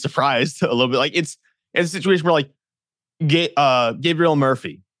I would be surprised a little bit. Like it's a situation where like Gabriel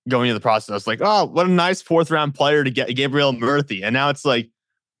Murphy going into the process, like, oh, what a nice 4th-round player to get Gabriel Murphy. And now it's like,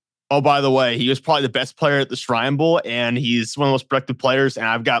 oh, by the way, he was probably the best player at the Shrine Bowl, and he's one of the most productive players. And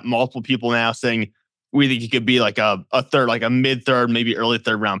I've got multiple people now saying we think he could be like a third, like a mid-third, maybe early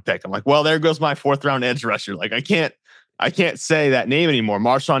 3rd-round pick. I'm like, well, there goes my 4th-round edge rusher. Like, I can't say that name anymore.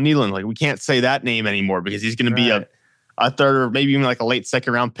 Marshawn Nealon, like, we can't say that name anymore because he's going to be a 3rd or maybe even like a late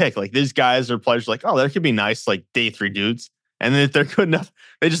 2nd-round pick. Like, these guys are players like, oh, there could be nice like day 3 dudes. And then if they're good enough,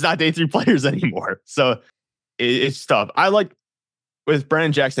 they're just not day 3 players anymore. So it's tough. I like with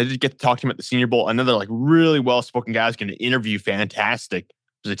Brandon Jackson, I did get to talk to him at the Senior Bowl. Another like really well-spoken guy who's going to interview fantastic.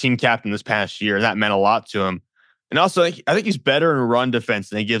 He was a team captain this past year, and that meant a lot to him. And also, I think he's better in run defense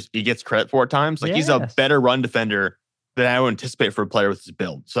than he gets credit for at times. Like he's a better run defender than I would anticipate for a player with his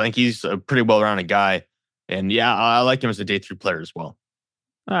build. So I think he's a pretty well-rounded guy. And yeah, I like him as a day 3 player as well.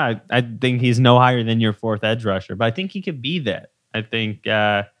 I think he's no higher than your 4th edge rusher, but I think he could be that. I think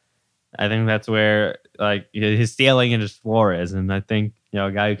that's where like his ceiling and his floor is, and I think a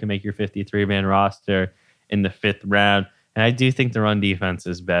guy who can make your 53-man roster in the 5th round. And I do think the run defense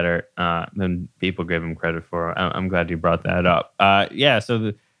is better than people give him credit for. I'm glad you brought that up.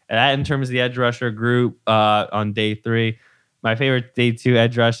 So that in terms of the edge rusher group on day 3, my favorite day 2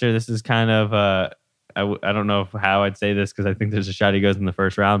 edge rusher. This is kind of I don't know how I'd say this because I think there's a shot he goes in the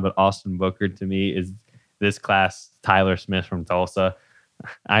 1st round, but Austin Booker to me is this class Tyler Smith from Tulsa.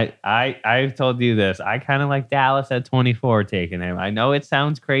 I've told you this. I kind of like Dallas at 24 taking him. I know it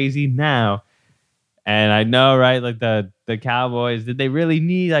sounds crazy now, and I know, right? Like the Cowboys, did they really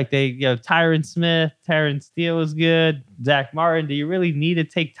need Tyron Smith, Terrence Steele was good, Zach Martin? Do you really need to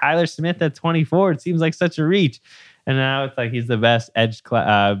take Tyler Smith at 24? It seems like such a reach. And now it's like he's the best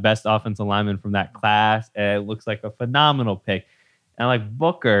best offensive lineman from that class. And it looks like a phenomenal pick. And like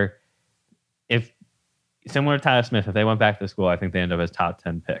Booker, if similar to Tyler Smith, if they went back to school, I think they end up as top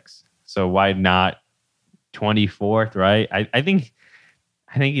 10 picks. So why not 24th, right? I think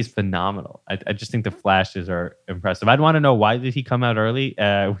he's phenomenal. I just think the flashes are impressive. I'd want to know, why did he come out early?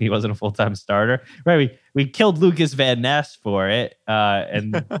 He wasn't a full-time starter. Right, we killed Lucas Van Ness for it.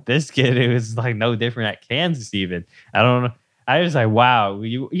 And this kid, it was like no different at Kansas even. I don't know. I was like, wow.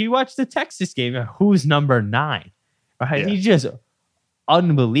 You watched the Texas game. Who's number 9? Right? Yeah. He's just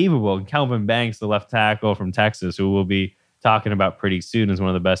unbelievable. And Kelvin Banks, the left tackle from Texas, who we'll be talking about pretty soon, is one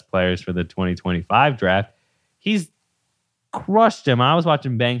of the best players for the 2025 draft. He's crushed him. I was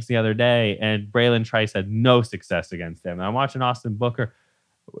watching Banks the other day, and Braylon Trice had no success against him. And I'm watching Austin Booker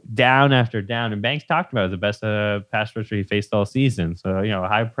down after down, and Banks talked about it, the best pass rusher he faced all season. So,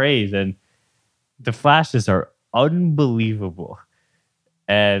 high praise. And the flashes are unbelievable.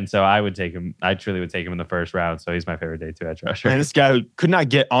 And so I would take him. I truly would take him in the 1st round. So he's my favorite day 2 edge rusher. And this guy who could not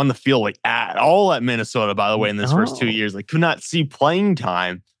get on the field like at all at Minnesota, by the way, in this first 2 years, like could not see playing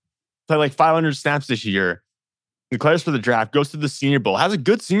time. Played like 500 snaps this year. Declares for the draft, goes to the Senior Bowl, has a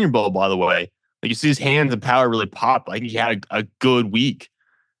good Senior Bowl, by the way. Like you see his hands and power really pop. Like he had a good week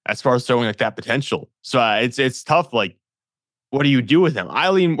as far as showing like that potential. So it's tough. Like, what do you do with him?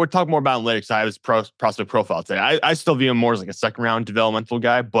 We're talking more about analytics. I have his prospect profile today. I still view him more as like a 2nd-round developmental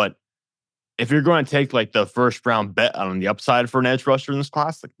guy. But if you're going to take like the 1st-round bet on the upside for an edge rusher in this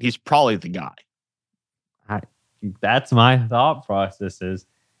class, like he's probably the guy. That's my thought process is,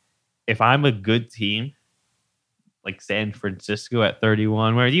 if I'm a good team, like San Francisco at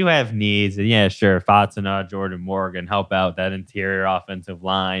 31, where you have needs, and yeah, sure, Fatsana, Jordan Morgan help out that interior offensive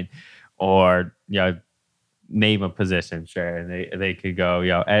line, or name a position, sure, and they could go,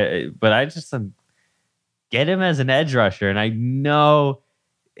 but I just get him as an edge rusher, and I know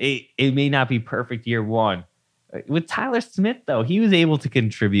it may not be perfect year 1. With Tyler Smith, though, he was able to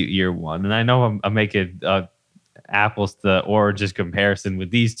contribute year 1, and I know I'm making apples to oranges comparison with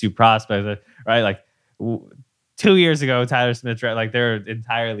these 2 prospects, right? Like 2 years ago, Tyler Smith, right? Like they're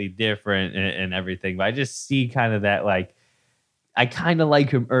entirely different and everything. But I just see kind of that, like, I kind of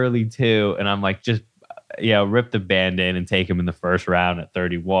like him early too. And I'm like, just, rip the band-aid and take him in the 1st round at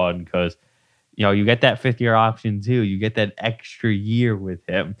 31. Because, you get that 5th-year option too. You get that extra year with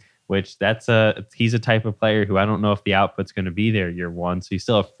him, which he's a type of player who I don't know if the output's going to be there year 1. So you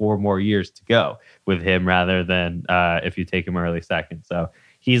still have 4 more years to go with him rather than if you take him early 2nd. So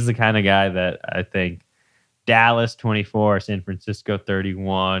he's the kind of guy that I think Dallas 24, San Francisco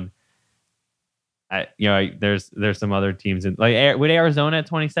 31. There's some other teams in, like, would Arizona at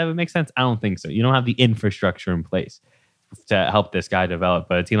 27 make sense? I don't think so. You don't have the infrastructure in place to help this guy develop.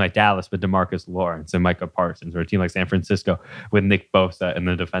 But a team like Dallas with DeMarcus Lawrence and Micah Parsons, or a team like San Francisco with Nick Bosa and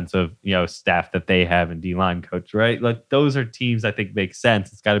the defensive staff that they have and D-line coach, right? Like those are teams I think make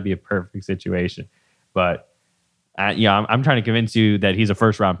sense. It's got to be a perfect situation. But I'm trying to convince you that he's a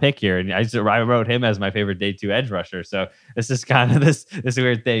first round pick here, and I wrote him as my favorite day 2 edge rusher. So this is kind of this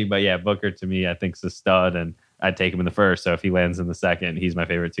weird thing. But yeah, Booker to me I think is a stud, and I'd take him in the first. So if he lands in the second, he's my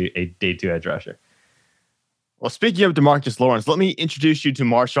favorite day 2 edge rusher. Well, speaking of DeMarcus Lawrence, let me introduce you to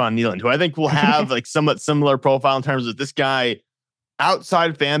Marshawn Kneeland, who I think will have like somewhat similar profile in terms of this guy.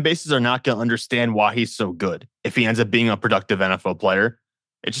 Outside fan bases are not going to understand why he's so good if he ends up being a productive NFL player.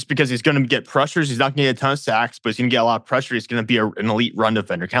 It's just because he's going to get pressures. He's not going to get a ton of sacks, but he's going to get a lot of pressure. He's going to be an elite run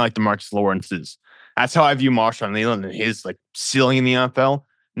defender, kind of like DeMarcus Lawrence is. That's how I view Marshawn Kneeland and his like ceiling in the NFL.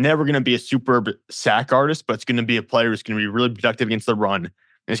 Never going to be a super sack artist, but it's going to be a player who's going to be really productive against the run.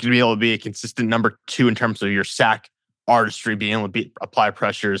 And it's going to be able to be a consistent number 2 in terms of your sack artistry, being able to apply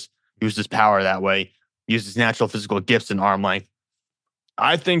pressures, use his power that way, use his natural physical gifts and arm length.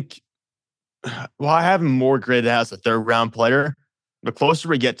 I think, while I have him more graded as a 3rd round player, the closer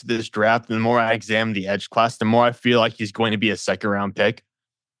we get to this draft, the more I examine the edge class, the more I feel like he's going to be a 2nd round pick.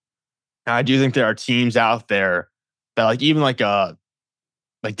 And I do think there are teams out there that like even like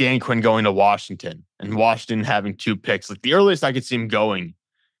Dan Quinn going to Washington and Washington having 2 picks. Like the earliest I could see him going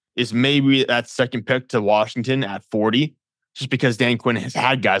is maybe that 2nd pick to Washington at 40, just because Dan Quinn has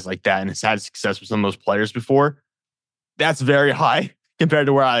had guys like that and has had success with some of those players before. That's very high compared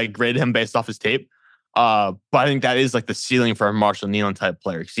to where I graded him based off his tape. But I think that is like the ceiling for a Marshawn Kneeland type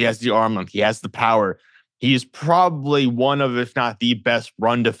player because he has the arm length, he has the power. He's probably one of, if not the best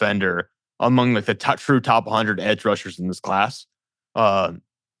run defender among like the true top 100 edge rushers in this class. Or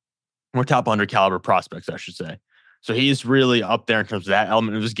top 100 caliber prospects, I should say. So he's really up there in terms of that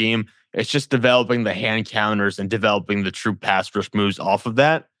element of his game. It's just developing the hand counters and developing the true pass rush moves off of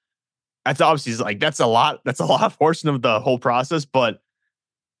that. That's obviously like, that's a lot portion of the whole process, but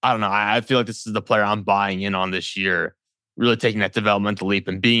I don't know. I feel like this is the player I'm buying in on this year, really taking that developmental leap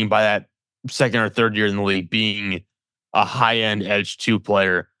and being by that 2nd or 3rd year in the league, being a high-end edge 2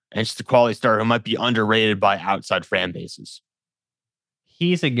 player and just a quality starter who might be underrated by outside fan bases.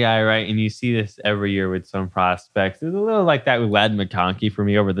 He's a guy, right? And you see this every year with some prospects. It's a little like that with Ladd McConkey for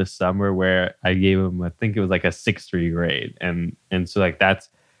me over the summer, where I gave him, I think it was like a 6.3 grade. And so like that's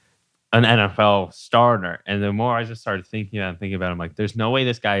an NFL starter. And the more I just started thinking about it, I'm like, there's no way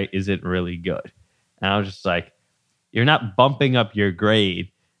this guy isn't really good. And I was just like, you're not bumping up your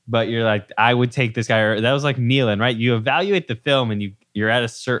grade, but you're like, I would take this guy. That was like Kneeland, right? You evaluate the film and you're at a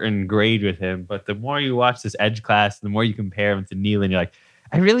certain grade with him. But the more you watch this edge class, the more you compare him to Kneeland, you're like,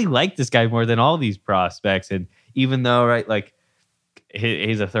 I really like this guy more than all these prospects. And even though, right, like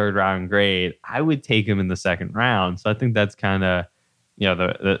he's a 3rd round grade, I would take him in the 2nd round. So I think that's kind of,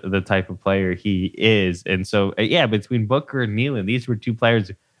 the type of player he is. And so, yeah, between Booker and Kneeland, these were 2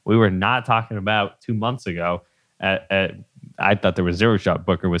 players we were not talking about 2 months ago. I thought there was 0 shot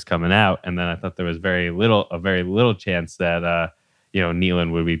Booker was coming out. And then I thought there was a very little chance that,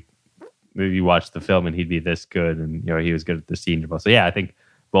 Kneeland would be, maybe you watch the film and he'd be this good, and he was good at the Senior Bowl. So yeah, I think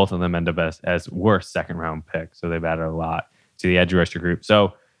both of them end up as worst 2nd round picks. So they've added a lot to the edge rusher group.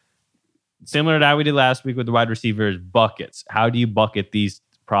 So similar to how we did last week with the wide receivers, buckets. How do you bucket these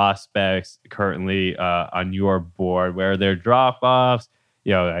prospects currently on your board? Where are their drop offs?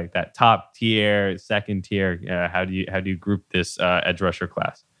 Like that top tier, 2nd tier. How do you group this edge rusher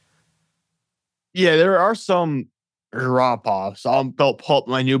class? Yeah, there are some drop-offs. I don't pull up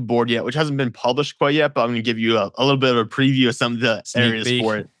my new board yet, which hasn't been published quite yet, but I'm going to give you a little bit of a preview of some of the areas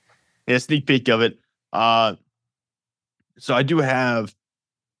for it. Yeah, sneak peek of it. So I do have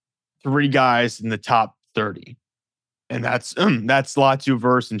 3 guys in the top 30, and that's Latu,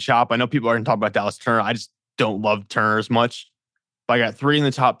 Verse, and Chop. I know people are going to talk about Dallas Turner. I just don't love Turner as much, but I got 3 in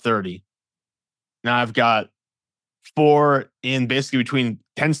the top 30. Now I've got 4 in basically between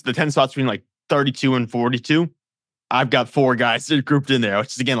the 10 spots between like 32 and 42. I've got 4 guys that are grouped in there,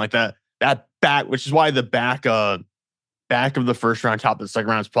 which is again like that back, which is why the back of the 1st round, top of the 2nd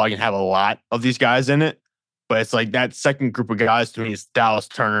round is probably gonna have a lot of these guys in it. But it's like that 2nd group of guys to me is Dallas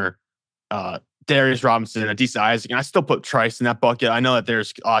Turner, Darius Robinson, and Adisa Isaac. And I still put Trice in that bucket. I know that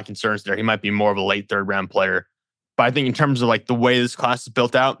there's a lot of concerns there. He might be more of a late 3rd round player. But I think in terms of like the way this class is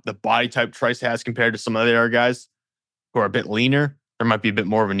built out, the body type Trice has compared to some of the other guys who are a bit leaner, there might be a bit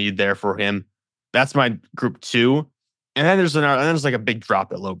more of a need there for him. That's my group 2. And then there's like a big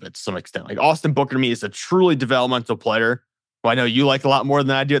drop a little bit to some extent. Like Austin Booker to me is a truly developmental player who I know you like a lot more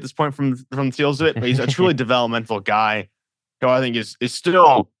than I do at this point from the feels of it, but he's a truly developmental guy who I think is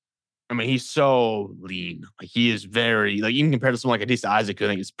still I mean, he's so lean. Like he is very like even compared to someone like Adisa Isaac, who I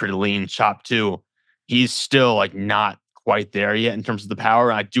think is pretty lean, chopped too. He's still like not quite there yet in terms of the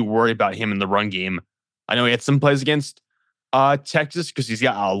power. I do worry about him in the run game. I know he had some plays against Texas because he's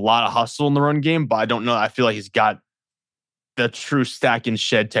got a lot of hustle in the run game, but I don't know. I feel like he's got the true stack and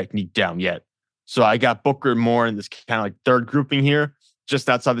shed technique down yet. So I got Booker more in this kind of like third grouping here, just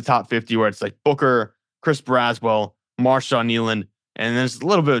outside the top 50, where it's like Booker, Chris Braswell, Marshawn Nealon, and there's a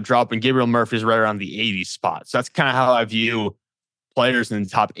little bit of drop, and Gabriel Murphy's right around the 80 spot. So that's kind of how I view players in the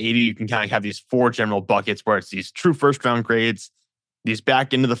top 80. You can kind of have these four general buckets where it's these true first round grades, these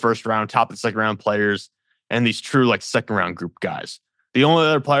back into the first round, top of the second round players, and these true like second round group guys. The only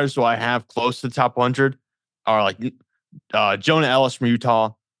other players who I have close to the top 100 are like Jonah Ellis from Utah,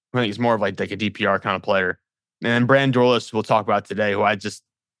 who I think is more of like a DPR kind of player. And then Brandon Dorlus, we'll talk about today, who I just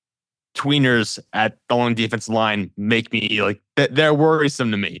tweeners at the long defensive line make me like they're worrisome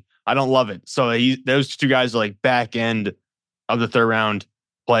to me. I don't love it. So those two guys are like back end of the third round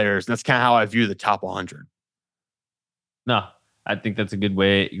players. And that's kind of how I view the top 100. No, I think that's a good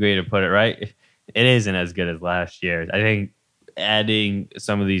way to put it, right? It isn't as good as last year. I think adding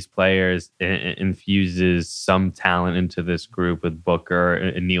some of these players infuses some talent into this group with Booker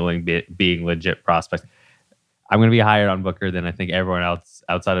and Nealing being legit prospects. I'm going to be higher on Booker than I think everyone else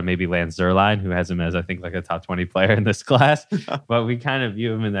outside of maybe Lance Zierlein, who has him as, I think, like a top 20 player in this class. But we kind of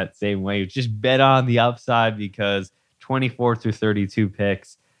view him in that same way. Just bet on the upside because 24 through 32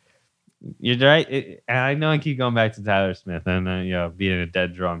 picks. You're right. And I know I keep going back to Tyler Smith and, being a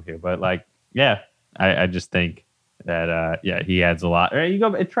dead drum here. But, I just think that, he adds a lot.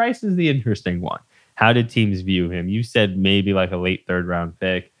 Trice is the interesting one. How did teams view him? You said maybe like a late third round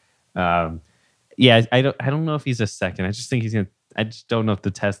pick. I don't know if he's a second. I just think I just don't know if the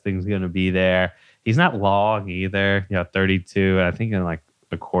testing's gonna be there. He's not long either. 32. I think in like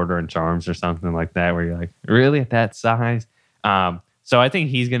a quarter inch arms or something like that, where you're like, really at that size? So I think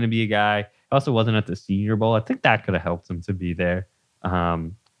he's gonna be a guy. Also wasn't at the Senior Bowl. I think that could have helped him to be there.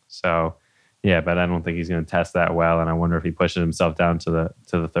 But I don't think he's gonna test that well. And I wonder if he pushes himself down to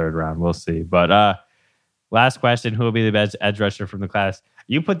the third round. We'll see. But last question: who will be the best edge rusher from the class?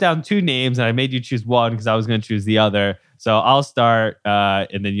 You put down two names, and I made you choose one because I was going to choose the other. So I'll start,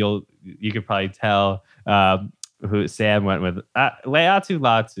 and then you could probably tell who Sam went with. Leatu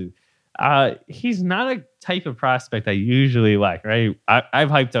Latu. He's not a type of prospect I usually like, right? I've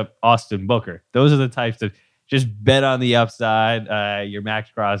hyped up Austin Booker. Those are the types of just bet on the upside. Your Max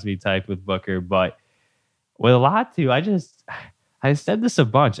Crosby type with Booker, but with Latu, I said this a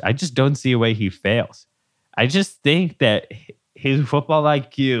bunch. I just don't see a way he fails. I just think that his football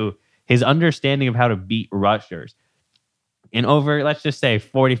IQ, his understanding of how to beat rushers, in over, let's just say,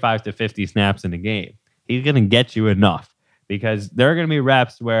 45 to 50 snaps in a game, he's going to get you enough because there are going to be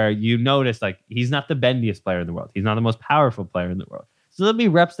reps where you notice like he's not the bendiest player in the world. He's not the most powerful player in the world. So there'll be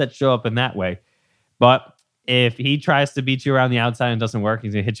reps that show up in that way. But if he tries to beat you around the outside and doesn't work,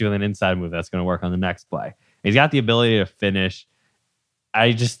 he's going to hit you with an inside move that's going to work on the next play. He's got the ability to finish.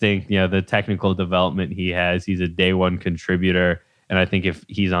 I just think, the technical development he has, he's a day one contributor. And I think if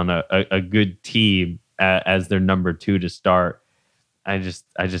he's on a good team as their number 2 to start, I just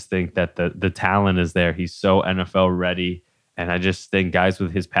think that the talent is there. He's so NFL ready. And I just think guys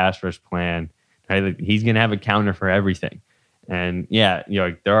with his pass rush plan, right, he's going to have a counter for everything. And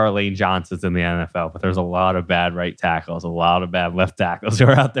there are Lane Johnsons in the NFL, but there's a lot of bad right tackles, a lot of bad left tackles who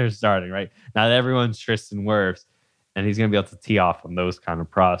are out there starting, right? Not everyone's Tristan Wirfs. And he's going to be able to tee off on those kind of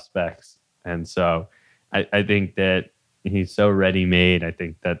prospects. And so I think that he's so ready-made. I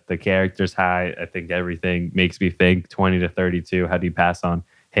think that the character's high. I think everything makes me think 20 to 32. How do you pass on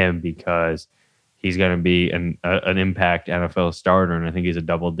him? Because he's going to be an impact NFL starter. And I think he's a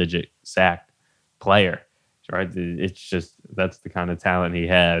double-digit sack player. Right? It's just that's the kind of talent he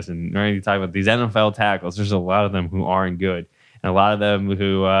has. And right, you talk about these NFL tackles, there's a lot of them who aren't good. And a lot of them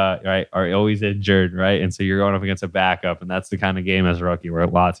who are always injured, right? And so you're going up against a backup, and that's the kind of game as a rookie where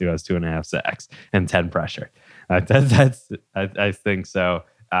Latu has 2.5 sacks and 10 pressure. I think so.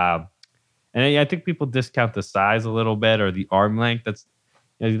 And I think people discount the size a little bit or the arm length. That's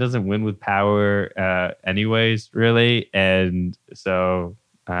he doesn't win with power anyways, really. And so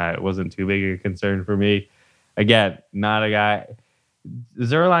it wasn't too big a concern for me. Again, not a guy.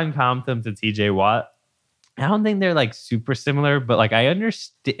 Zierlein comped him to TJ Watt. I don't think they're like super similar, but like I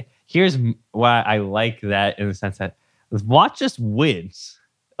understand. Here's why I like that in the sense that Watt just wins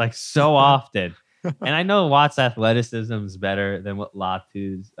like so often. And I know Watt's athleticism is better than what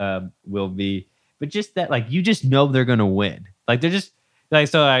Latu's will be, but just that like you just know they're going to win. Like they're just like,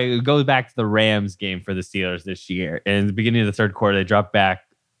 so I go back to the Rams game for the Steelers this year. And in the beginning of the third quarter, they dropped back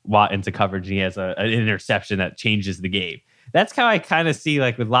Watt into coverage and he has an interception that changes the game. That's how I kind of see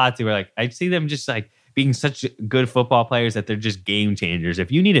like with Latu, where like I see them just like being such good football players that they're just game changers.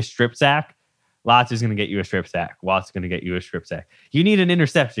 If you need a strip sack, Latu's going to get you a strip sack. Watt's going to get you a strip sack. You need an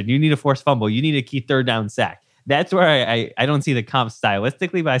interception. You need a forced fumble. You need a key third down sack. That's where I don't see the comp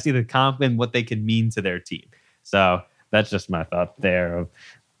stylistically, but I see the comp and what they can mean to their team. So that's just my thought there.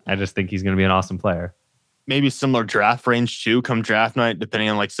 I just think he's going to be an awesome player. Maybe similar draft range too, come draft night, depending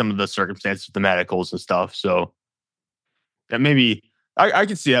on like some of the circumstances with the medicals and stuff. So that maybe I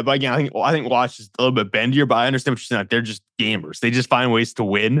can see that. But again, I think Watch is a little bit bendier, but I understand what you're saying. Like, they're just gamers. They just find ways to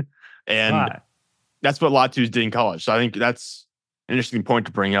win. And that's what Latu's did in college. So I think that's an interesting point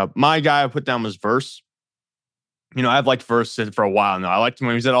to bring up. My guy I put down was Verse. I've liked Verse for a while now. I liked him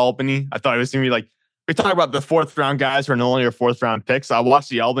when he was at Albany. I thought he was going to be like, we talk about the fourth round guys who are no longer fourth round picks. I watched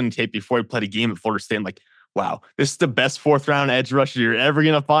the Albany tape before he played a game at Florida State. I'm like, wow, this is the best fourth round edge rusher you're ever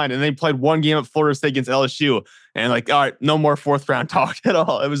going to find. And they played one game at Florida State against LSU. And like, all right, no more fourth round talk at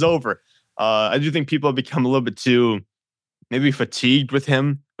all. It was over. I do think people have become a little bit too maybe fatigued with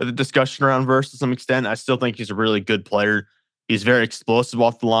him, with the discussion around Verse to some extent. I still think he's a really good player. He's very explosive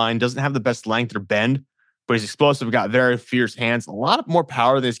off the line, doesn't have the best length or bend, but he's explosive, got very fierce hands, a lot more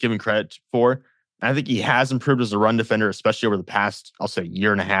power than he's given credit for. And I think he has improved as a run defender, especially over the past, I'll say,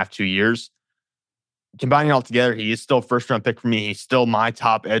 year and a half, 2 years. Combining it all together, he is still a first-round pick for me. He's still my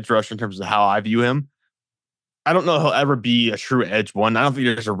top edge rusher in terms of how I view him. I don't know if he'll ever be a true edge one. I don't think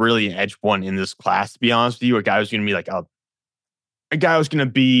there's a really edge one in this class, to be honest with you. A guy who's going to be like a guy who's going to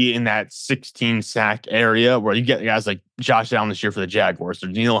be in that 16 sack area where you get guys like Josh Allen this year for the Jaguars or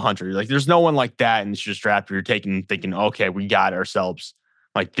Daniel Hunter. Like, there's no one like that in this year's draft where you're thinking, okay, we got ourselves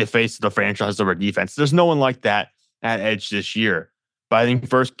like the face of the franchise of our defense. There's no one like that at edge this year. But I think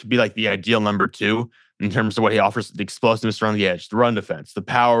Verse could be like the ideal number 2 in terms of what he offers, the explosiveness around the edge, the run defense, the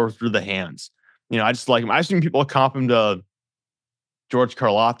power through the hands. I just like him. I've seen people comp him to George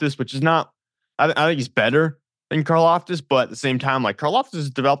Karlaftis, which is not, I think he's better than Karlaftis, but at the same time, like Karlaftis has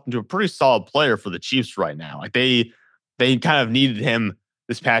developed into a pretty solid player for the Chiefs right now. Like they kind of needed him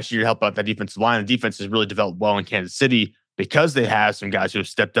this past year to help out that defensive line. The defense has really developed well in Kansas City because they have some guys who have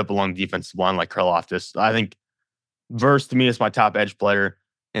stepped up along the defensive line like Karlaftis. I think Verse to me is my top edge player,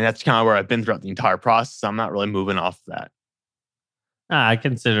 and that's kind of where I've been throughout the entire process. I'm not really moving off of that. I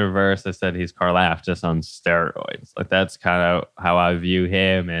consider Verse. I said he's Karlaftis on steroids. Like that's kind of how I view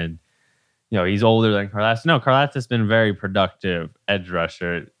him, and he's older than Karlaftis. No, Karlaftis has been very productive edge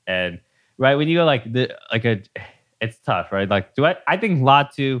rusher, and right when you go it's tough, right? Like, I think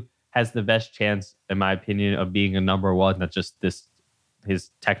Latu has the best chance, in my opinion, of being a number 1. Not just his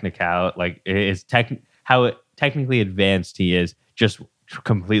technical, like how technically advanced he is, just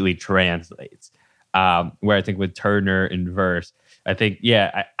completely translates. Where I think with Turner and Verse, I think,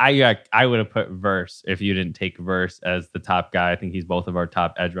 I would have put Verse if you didn't take Verse as the top guy. I think he's both of our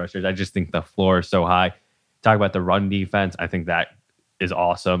top edge rushers. I just think the floor is so high. Talk about the run defense. I think that is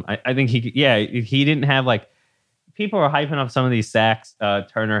awesome. I think he didn't have like, people are hyping up some of these sacks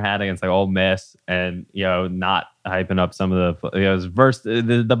Turner had against like Ole Miss, and not hyping up some of the Verse.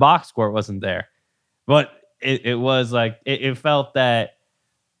 The box score wasn't there, but it was like it felt that.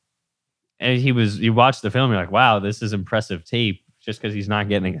 And you watch the film, you're like, wow, this is impressive tape. Just because he's not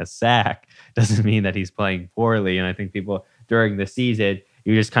getting a sack doesn't mean that he's playing poorly. And I think people during the season,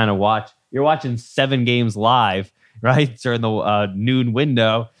 you just kind of you're watching 7 games live, right? During the noon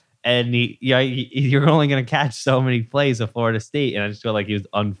window. And you're only going to catch so many plays of Florida State. And I just feel like he was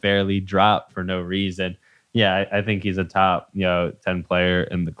unfairly dropped for no reason. Yeah, I think he's a top 10 player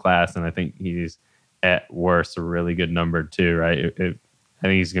in the class. And I think he's at worst a really good number 2, right? I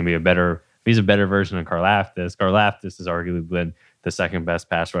think he's going to be he's a better version of Karlaftis. Karlaftis has arguably been the second best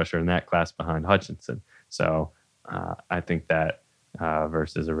pass rusher in that class behind Hutchinson. So I think that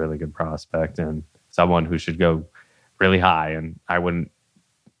Verse is a really good prospect and someone who should go really high. And I wouldn't,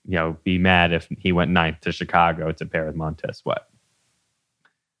 be mad if he went 9th to Chicago to pair with Montez Sweat.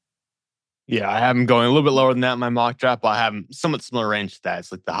 Yeah, I have him going a little bit lower than that in my mock draft, but I have him somewhat similar range to that.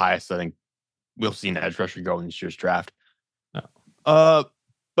 It's like the highest I think we'll see an edge rusher go in this year's draft. No.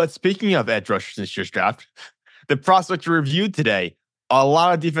 But speaking of edge rushers in this year's draft, the prospects reviewed today, a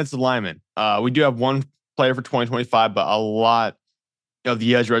lot of defensive linemen. We do have one player for 2025, but a lot of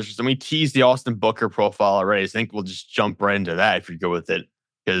the edge rushers. And we teased the Austin Booker profile already. So I think we'll just jump right into that if you go with it.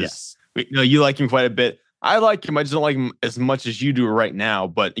 Because you like him quite a bit. I like him. I just don't like him as much as you do right now.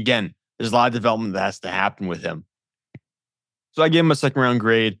 But again, there's a lot of development that has to happen with him. So I gave him a 2nd round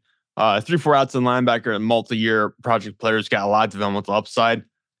grade. 3-4 outside linebacker, a multi-year project player who's got a lot of developmental upside.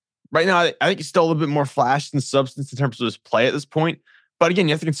 Right now, I think he's still a little bit more flash than substance in terms of his play at this point. But again,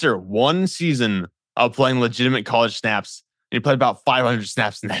 you have to consider one season of playing legitimate college snaps. And he played about 500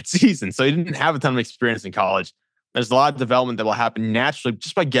 snaps in that season. So he didn't have a ton of experience in college. There's a lot of development that will happen naturally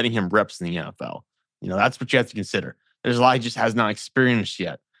just by getting him reps in the NFL. That's what you have to consider. There's a lot he just has not experienced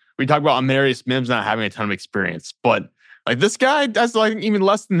yet. We talk about Amarius Mims not having a ton of experience, but like this guy does like even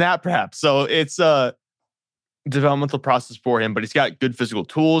less than that, perhaps. So it's a developmental process for him, but he's got good physical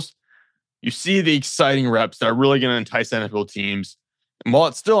tools. You see the exciting reps that are really going to entice NFL teams. And while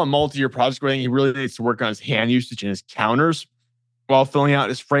it's still a multi-year project, I think he really needs to work on his hand usage and his counters while filling out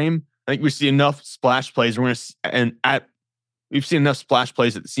his frame. I think we see enough splash plays. We've seen enough splash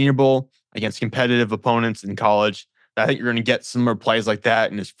plays at the Senior Bowl against competitive opponents in college that I think you're going to get similar plays like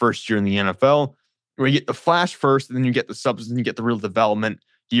that in his first year in the NFL, where you get the flash first, and then you get the substance, and you get the real development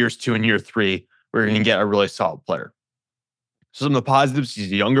years 2 and year 3, where you're going to get a really solid player. So some of the positives: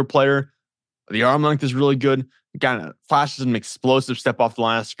 he's a younger player. The arm length is really good. Kind of flashes an explosive step off the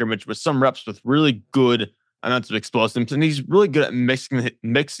line of scrimmage with some reps with really good amounts of explosiveness. And he's really good at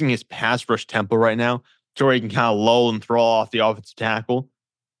mixing his pass rush tempo right now to where he can kind of lull and throw off the offensive tackle.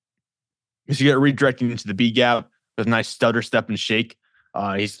 Because you get redirecting into the B gap with a nice stutter step and shake.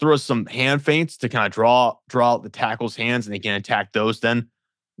 He throws some hand feints to kind of draw out the tackle's hands, and they can attack those then.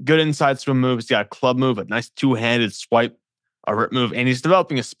 Good inside swim move. He's got a club move, a nice two-handed swipe, a rip move, and he's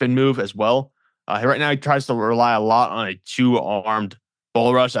developing a spin move as well. Right now, he tries to rely a lot on a two-armed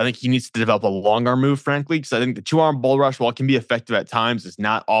bull rush. I think he needs to develop a long arm move, frankly, because I think the two-arm bull rush, while it can be effective at times, is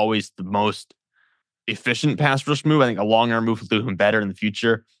not always the most efficient pass rush move. I think a long arm move will do him better in the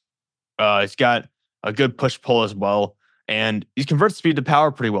future. He's got a good push-pull as well, and he's converted speed to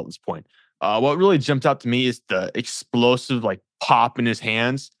power pretty well at this point. What really jumped out to me is the explosive pop in his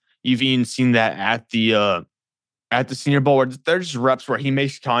hands. You've even seen that at the Senior Bowl, where there's reps where he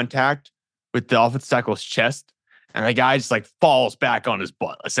makes contact with the offensive tackle's chest, and the guy just falls back on his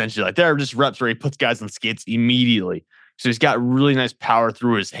butt, essentially. There are just reps where he puts guys on skates immediately. So he's got really nice power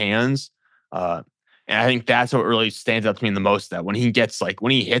through his hands. And I think that's what really stands out to me the most, that when he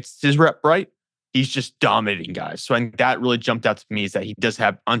hits his rep right, he's just dominating guys. So I think that really jumped out to me, is that he does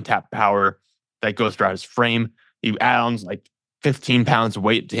have untapped power that goes throughout his frame. He adds 15 pounds of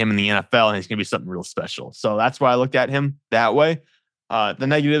weight to him in the NFL, and he's going to be something real special. So that's why I looked at him that way. The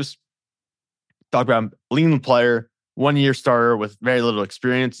negatives: talk about him, lean player, 1-year starter with very little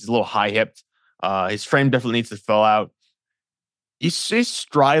experience. He's a little high-hipped. His frame definitely needs to fill out. His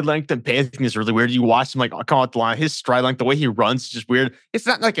stride length and pacing is really weird. You watch him come out the line. His stride length, the way he runs, is just weird. It's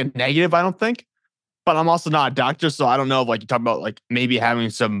not a negative, I don't think. But I'm also not a doctor, so I don't know if you talk about maybe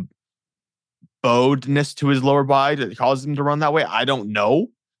having some bowedness to his lower body that causes him to run that way. I don't know.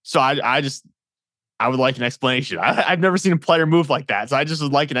 So I would like an explanation. I've never seen a player move like that, so I just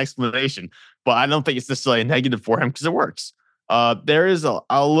would like an explanation. But I don't think it's necessarily a negative for him because it works. There is a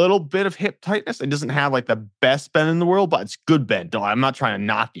little bit of hip tightness. It doesn't have the best bend in the world, but it's good bend. I'm not trying to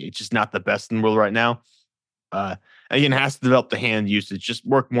knock it. It's just not the best in the world right now. Again, has to develop the hand usage, just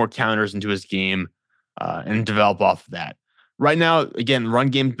work more counters into his game, and develop off of that. Right now, again, run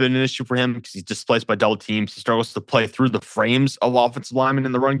game's been an issue for him because he's displaced by double teams. He struggles to play through the frames of offensive linemen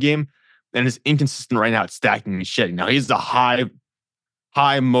in the run game, and is inconsistent right now at stacking and shedding. Now, he's a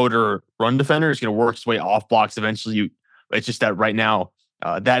high motor run defender. He's going to work his way off blocks eventually. It's just that right now,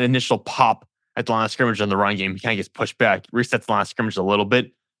 that initial pop at the line of scrimmage on the run game, he kind of gets pushed back, resets the line of scrimmage a little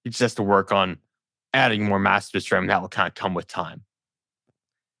bit. He just has to work on adding more mass to his frame. That will kind of come with time.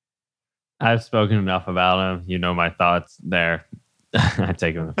 I've spoken enough about him. You know my thoughts there. I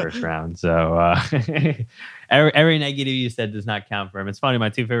take him in the first round. So every negative you said does not count for him. It's funny. My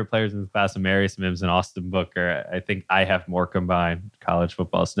two favorite players in this class, Amarius Mims and Austin Booker. I think I have more combined college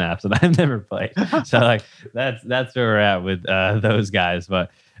football snaps that I've never played. So that's where we're at with those guys. But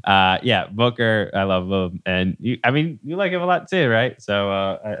Booker, I love him, and you like him a lot too, right?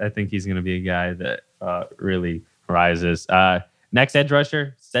 So I think he's going to be a guy that really rises. Next edge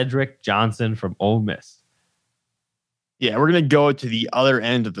rusher, Cedric Johnson from Ole Miss. Yeah, we're going to go to the other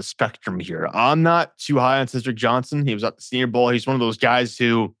end of the spectrum here. I'm not too high on Cedric Johnson. He was at the Senior Bowl. He's one of those guys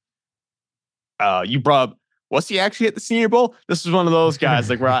who you brought up. Was he actually at the Senior Bowl? This is one of those guys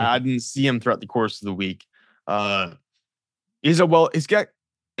where I didn't see him throughout the course of the week. He's got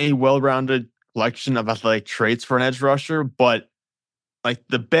a well-rounded collection of athletic traits for an edge rusher, but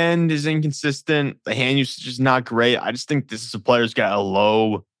the bend is inconsistent. The hand usage is not great. I just think this is a player who's got a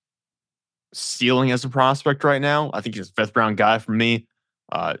low ceiling as a prospect right now. I think he's a 5th round guy for me.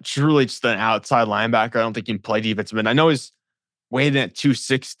 Truly just an outside linebacker. I don't think he can play defensive end. I know he's weighed in at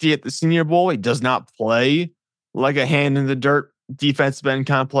 260 at the Senior Bowl. He does not play like a hand in the dirt defensive end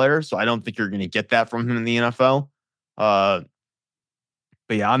kind of player. So I don't think you're going to get that from him in the NFL.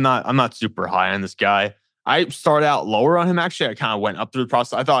 But yeah, I'm not super high on this guy. I started out lower on him. Actually, I kind of went up through the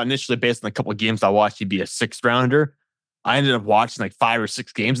process. I thought initially, based on a couple of games I watched, he'd be a sixth rounder. I ended up watching like 5 or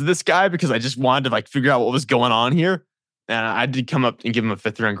 6 games of this guy because I just wanted to like figure out what was going on here. And I did come up and give him a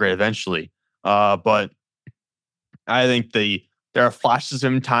fifth round grade eventually. But I think there are flashes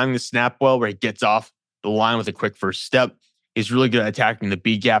of him timing the snap well where he gets off the line with a quick first step. He's really good at attacking the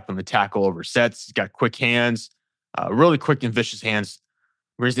B gap and the tackle over sets. He's got quick hands, really quick and vicious hands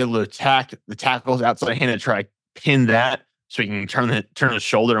where he's able to attack the tackles outside hand and try to pin that so he can turn his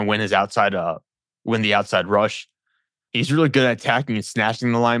shoulder and win the outside rush. He's really good at attacking and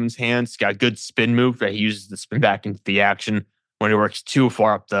snatching the lineman's hands. He's got a good spin move that he uses to spin back into the action when he works too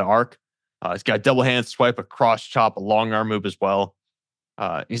far up the arc. He's got a double hand swipe, a cross chop, a long arm move as well.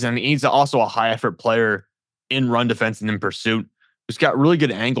 He's also a high effort player in run defense and in pursuit. He's got really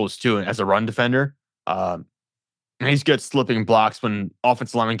good angles too as a run defender. And he's good at slipping blocks when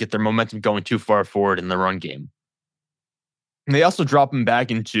offensive linemen get their momentum going too far forward in the run game. And they also drop him back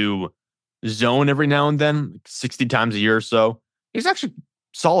into zone every now and then, like 60 times a year or so. He's actually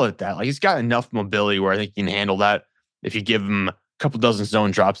solid at that. Like he's got enough mobility where I think he can handle that. If you give him a couple dozen zone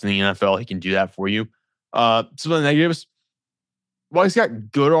drops in the NFL, he can do that for you. Some of the negatives, well, he's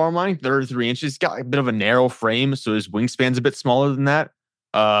got good arm length, 33 inches. He's got a bit of a narrow frame, so his wingspan's a bit smaller than that.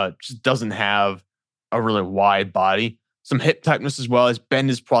 Just doesn't have a really wide body. Some hip tightness as well. His bend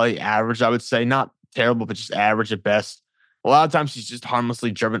is probably average, I would say. Not terrible, but just average at best. A lot of times he's just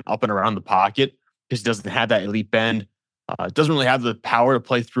harmlessly driven up and around the pocket because he doesn't have that elite bend. Doesn't really have the power to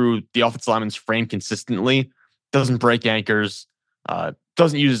play through the offensive lineman's frame consistently. Doesn't break anchors.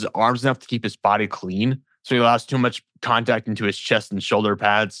 Doesn't use his arms enough to keep his body clean. So he allows too much contact into his chest and shoulder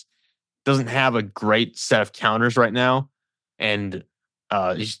pads. Doesn't have a great set of counters right now. And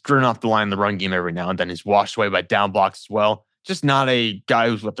he's driven off the line in the run game every now and then. He's washed away by down blocks as well. Just not a guy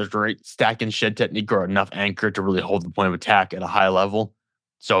who's with a great stack and shed technique or enough anchor to really hold the point of attack at a high level.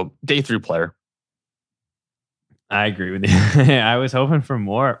 So day 3 player. I agree with you. I was hoping for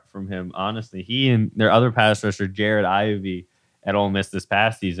more from him, honestly. He and their other pass rusher, Jared Ivey, at Ole Miss this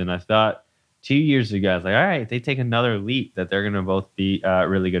past season. I thought 2 years ago, I was like, all right, they take another leap that they're going to both be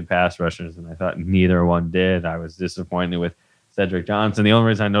really good pass rushers. And I thought neither one did. I was disappointed with Cedric Johnson. The only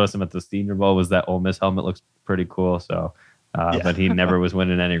reason I noticed him at the Senior Bowl was that Ole Miss helmet looks pretty cool. So, but he never was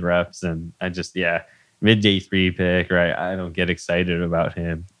winning any reps. And I just, mid day 3 pick, right? I don't get excited about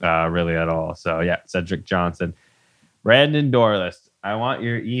him really at all. So yeah, Cedric Johnson. Brandon Dorless, I want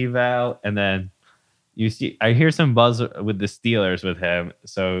your eval. And then I hear some buzz with the Steelers with him.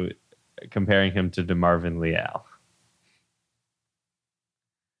 So comparing him to DeMarvin Leal.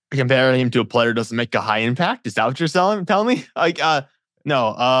 Comparing him to a player who doesn't make a high impact? Is that what you're telling me?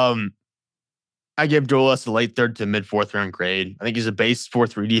 No. I gave Dorless a late 3rd to mid 4th round grade. I think he's a base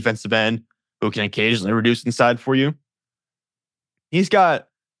 4-3 defensive end who can occasionally reduce inside for you. He's got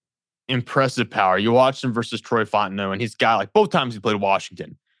impressive power. You watched him versus Troy Fontenot, and he's got, like, both times he played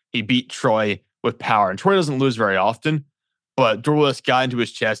Washington, he beat Troy with power. And Troy doesn't lose very often, but Dorless got into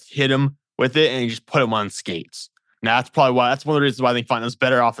his chest, hit him with it, and he just put him on skates. Now, that's one of the reasons why I think Fontenot's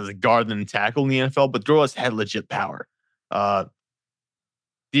better off as a guard than a tackle in the NFL, but Dorless had legit power. The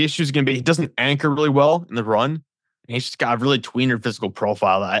issue is going to be he doesn't anchor really well in the run. And he's just got a really tweener physical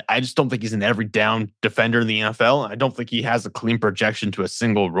profile. I just don't think he's an every down defender in the NFL. I don't think he has a clean projection to a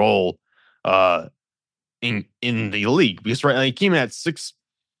single role in the league. Because right now he came in at 6'3",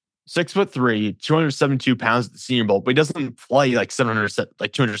 272 pounds at the Senior Bowl, but he doesn't play like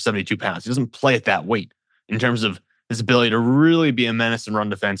 272 pounds. He doesn't play at that weight in terms of his ability to really be a menace in run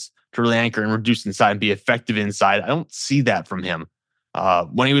defense, to really anchor and reduce inside and be effective inside. I don't see that from him.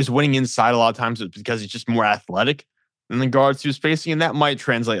 When he was winning inside, a lot of times it's because he's just more athletic than the guards he was facing, and that might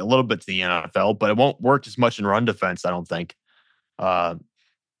translate a little bit to the NFL, but it won't work as much in run defense, I don't think. So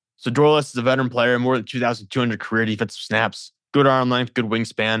Dorless is a veteran player, more than 2,200 career defensive snaps, good arm length, good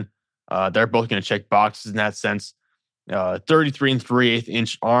wingspan. They're both going to check boxes in that sense. 33 3/8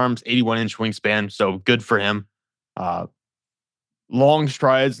 inch arms, 81 inch wingspan, so good for him. Long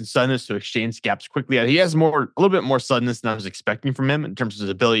strides and suddenness to exchange gaps quickly. He has a little bit more suddenness than I was expecting from him in terms of his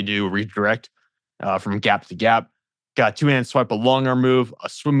ability to redirect from gap to gap. Got a 2-hand swipe, a long arm move, a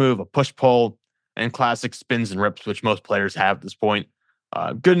swim move, a push pull, and classic spins and rips, which most players have at this point.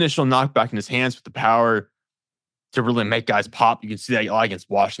 Good initial knockback in his hands with the power to really make guys pop. You can see that a lot against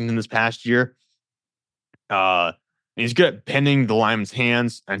Washington this past year. He's good at pinning the lineman's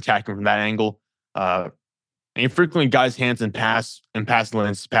hands and attacking from that angle. And he frequently got his hands in pass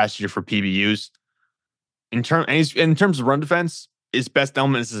lanes this past year for PBUs. In terms of run defense, his best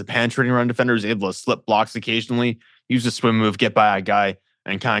element is as a penetrating run defender who's able to slip blocks occasionally, use a swim move, get by a guy.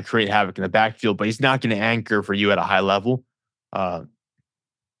 and kind of create havoc in the backfield, but he's not going to anchor for you at a high level. Uh,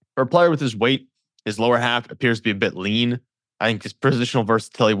 for a player with his weight, his lower half appears to be a bit lean. I think his positional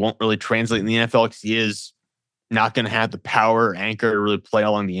versatility won't really translate in the NFL because he is not going to have the power or anchor to really play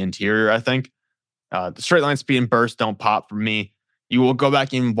along the interior, I think. The straight line speed and burst don't pop for me. You will go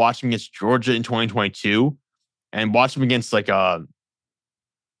back and watch him against Georgia in 2022 and watch him against like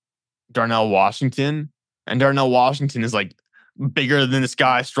Darnell Washington. And Darnell Washington is like bigger than this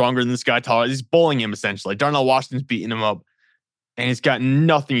guy, stronger than this guy, taller. He's bullying him essentially. Darnell Washington's beating him up, and he's got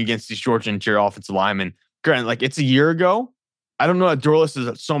nothing against these Georgia interior offensive linemen. Granted, like it's a year ago. I don't know that Dorless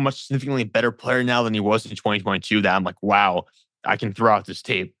is so much significantly better player now than he was in 2022 that I'm like, wow, I can throw out this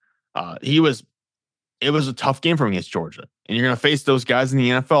tape. It was a tough game for him against Georgia. And you're going to face those guys in the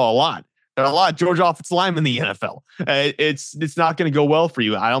NFL a lot. There are a lot of Georgia offensive linemen in the NFL. It's not going to go well for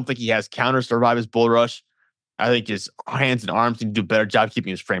you. I don't think he has counters to survive his bull rush. I think his hands and arms need to do a better job keeping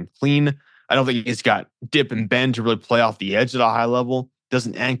his frame clean. I don't think he's got dip and bend to really play off the edge at a high level.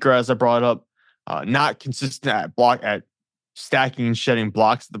 Doesn't anchor, as I brought up. Not consistent at stacking and shedding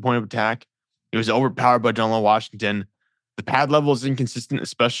blocks at the point of attack. He was overpowered by Darnell Washington. The pad level is inconsistent,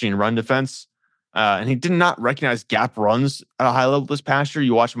 especially in run defense. And he did not recognize gap runs at a high level this past year.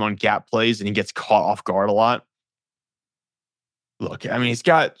 You watch him on gap plays and he gets caught off guard a lot. Look, I mean, he's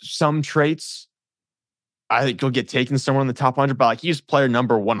got some traits. I think he'll get taken somewhere in the top 100, but like he's player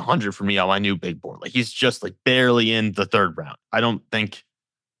number 100 for me on my new big board. Like he's just like barely in the third round. I don't think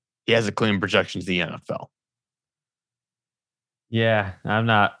he has a clean projection to the NFL. Yeah, I'm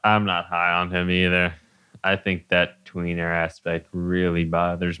not high on him either. I think that tweener aspect really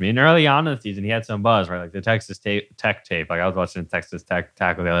bothers me. And early on in the season, he had some buzz, right? Like the Texas Tech tape. Like I was watching Texas Tech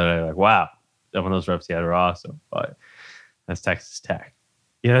tackle the other day. Like, wow, some of those reps he had were awesome. But that's Texas Tech.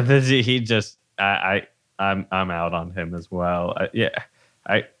 Yeah, he just I'm out on him as well.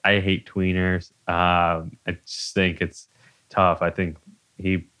 I hate tweeners. I just think it's tough. I think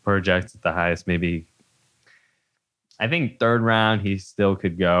he projects at the highest. Maybe I think third round he still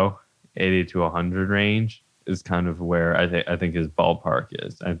could go. 80 to 100 range is kind of where I think his ballpark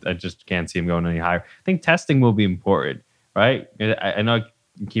is. I just can't see him going any higher. I think testing will be important, right? I know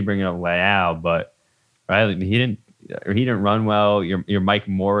you keep bringing up Leal, but right, he didn't run well. You're Mike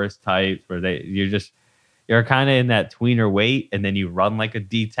Morris type, where you're kind of in that tweener weight, and then you run like a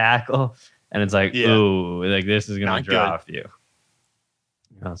D tackle, and it's like, ooh, like this is gonna drop you.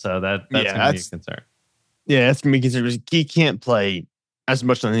 So that's gonna be a concern. Yeah, that's gonna be a concern. He can't play as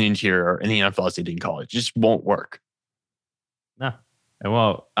much on the interior in the NFL as he did in college. It just won't work. No, it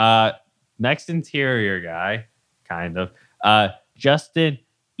won't. Next interior guy, kind of. Justin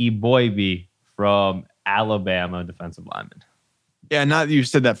Eboigbe from Alabama, defensive lineman. Yeah, now that you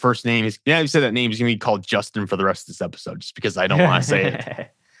said that first name, you said that name, he's going to be called Justin for the rest of this episode just because I don't want to say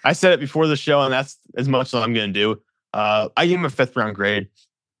it. I said it before the show, and that's as much as I'm going to do. I gave him a 5th round grade.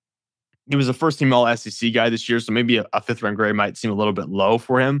 He was a first-team All-SEC guy this year, so maybe a 5th round grade might seem a little bit low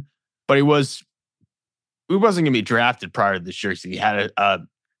for him. But he wasn't going to be drafted prior to this year because he had a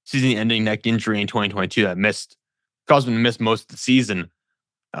season-ending neck injury in 2022 that caused him to miss most of the season.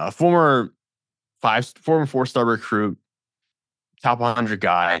 Former 4-star recruit, top 100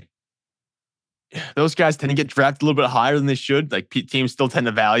 guy. Those guys tend to get drafted a little bit higher than they should. Like teams still tend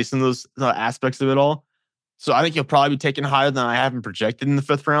to value some of those aspects of it all. So I think he'll probably be taken higher than I have him projected in the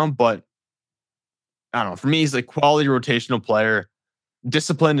 5th round, but I don't know. For me, he's a quality rotational player,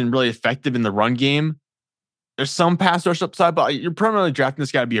 disciplined and really effective in the run game. There's some pass rush upside, but you're primarily drafting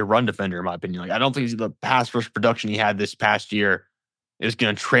this guy to be a run defender, in my opinion. Like I don't think the pass rush production he had this past year is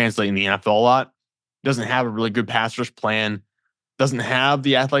going to translate in the NFL a lot. Doesn't have a really good pass rush plan. Doesn't have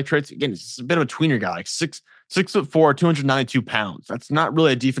the athletic traits. Again, it's a bit of a tweener guy, like 6'4", 292 pounds. That's not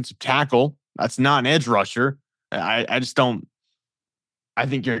really a defensive tackle. That's not an edge rusher. I just don't. I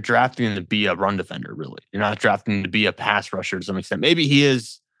think you're drafting him to be a run defender, really. You're not drafting him to be a pass rusher to some extent. Maybe he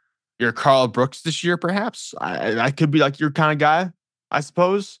is your Carl Brooks this year, perhaps. I could be like your kind of guy, I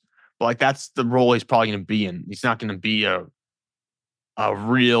suppose. But like that's the role he's probably going to be in. He's not going to be a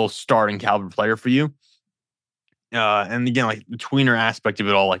real starting caliber player for you. And again, like the tweener aspect of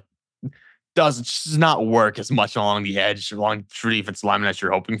it all, like does not work as much along the edge, along true defensive lineman as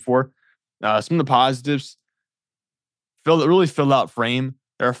you're hoping for. Some of the positives, really filled out frame.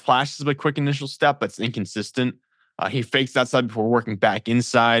 There are flashes of a quick initial step, but it's inconsistent. He fakes outside before working back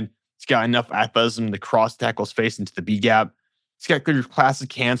inside. He's got enough athleticism to cross tackle his face into the B gap. He's got good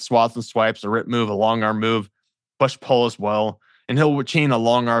classic hand swaths and swipes, a rip move, a long arm move, push pull as well. And he'll chain a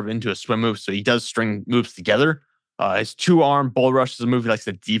long arm into a swim move, so he does string moves together. His 2-arm bull rush is a move he likes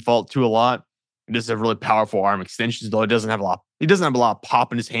to default to a lot. It does have really powerful arm extensions, though it doesn't have a lot He doesn't have a lot of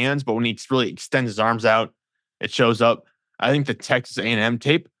pop in his hands, but when he really extends his arms out, it shows up. I think the Texas A&M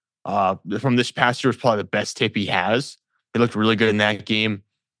tape from this past year was probably the best tape he has. He looked really good in that game.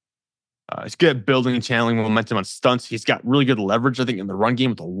 He's good at building and channeling momentum on stunts. He's got really good leverage, I think, in the run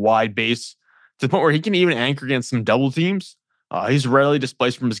game with a wide base to the point where he can even anchor against some double teams. He's rarely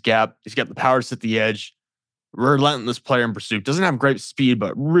displaced from his gap. He's got the power to sit the edge. Relentless player in pursuit. Doesn't have great speed,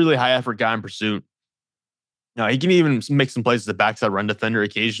 but really high effort guy in pursuit. He can even make some plays as a backside run defender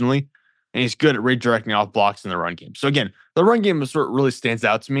occasionally, and he's good at redirecting off blocks in the run game. So again, the run game is what really stands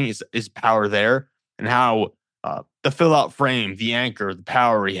out to me is power there and how the fill out frame, the anchor, the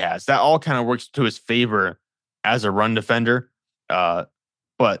power he has, that all kind of works to his favor as a run defender. But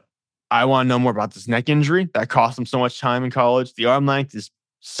I want to know more about this neck injury that cost him so much time in college. The arm length is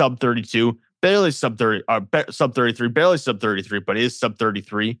sub 32, barely sub 30, sub 33, barely sub 33, but it is sub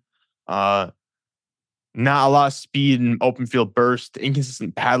 33. Not a lot of speed and open field burst,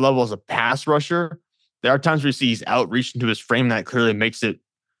 inconsistent pad level as a pass rusher. There are times where you see he's outreached into his frame that clearly makes it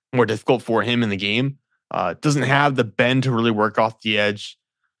more difficult for him in the game. Doesn't have the bend to really work off the edge.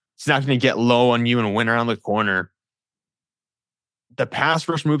 It's not going to get low on you and win around the corner. The pass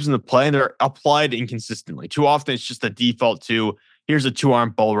rush moves in the play, and they're applied inconsistently. Too often, it's just a default to here's a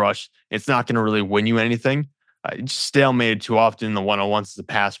 2-arm bull rush. It's not going to really win you anything. It's stalemated too often in the 1-on-1s as a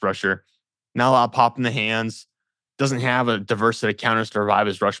pass rusher. Not a lot of pop in the hands. Doesn't have a diverse set of counters to revive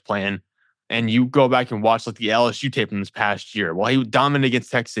his rush plan. And you go back and watch like the LSU tape from this past year. Well, he dominated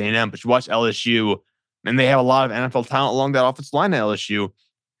against Texas A&M, but you watch LSU, and they have a lot of NFL talent along that offensive line at LSU.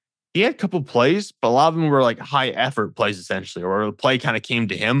 He had a couple plays, but a lot of them were like high effort plays essentially, or the play kind of came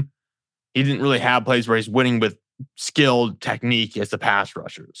to him. He didn't really have plays where he's winning with skilled technique as a pass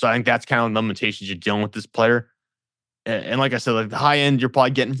rusher. So I think that's kind of the limitations you're dealing with this player. And like I said, like the high end you're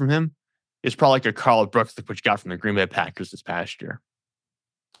probably getting from him is probably like a Carl Brooks, like what you got from the Green Bay Packers this past year.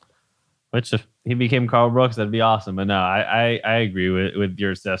 Which if he became Carl Brooks, that'd be awesome. But no, I agree with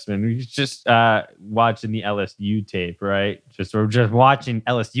your assessment. We just watching the LSU tape, right? We're just watching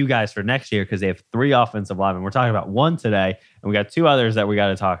LSU guys for next year because they have 3 offensive linemen. We're talking about 1 today, and we got 2 others that we got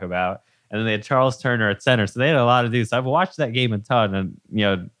to talk about. And then they had Charles Turner at center, so they had a lot of dudes. So I've watched that game a ton, and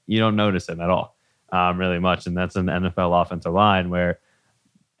you don't notice him at all, really much. And that's an NFL offensive line where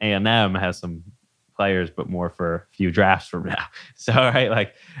A&M has some players, but more for a few drafts from now. So, right,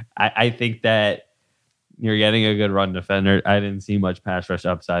 like I think that you're getting a good run defender. I didn't see much pass rush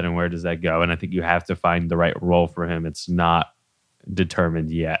upside, and where does that go? And I think you have to find the right role for him. It's not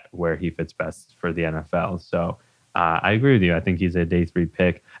determined yet where he fits best for the NFL. So I agree with you. I think he's a day 3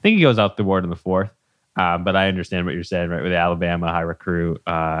 pick. I think he goes off the board in the 4th, but I understand what you're saying, right, with Alabama, high recruit,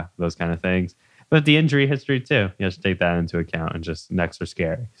 those kind of things. But the injury history, too, you have to take that into account, and just necks are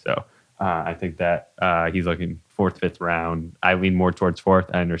scary. So I think that he's looking 4th, 5th round. I lean more towards 4th.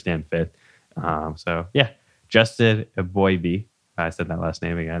 I understand 5th. So, yeah, Justin Boybe. I said that last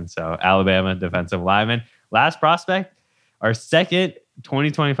name again. So, Alabama defensive lineman. Last prospect, our second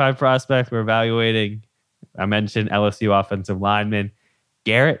 2025 prospect we're evaluating. I mentioned LSU offensive lineman.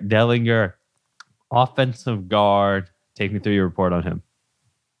 Garrett Dellinger, offensive guard. Take me through your report on him.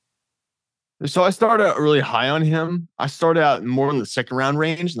 So I started out really high on him. I started out more in the 2nd round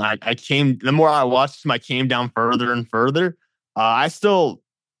range, and the more I watched him, I came down further and further. I still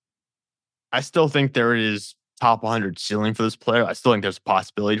think there is top 100 ceiling for this player. I still think there's a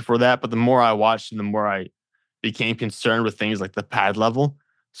possibility for that. But the more I watched him, the more I became concerned with things like the pad level.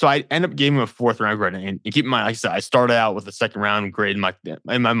 So I end up giving him a 4th round grade. And keep in mind, like I said, I started out with a 2nd round grade in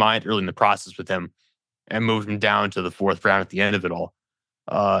my mind early in the process with him, and moved him down to the 4th round at the end of it all.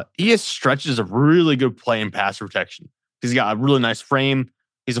 He has stretches of really good play and pass protection. He's got a really nice frame.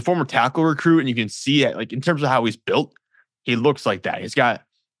 He's a former tackle recruit, and you can see it, like in terms of how he's built, he looks like that. He's got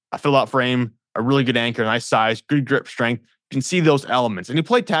a fill-out frame, a really good anchor, nice size, good grip strength. You can see those elements. And he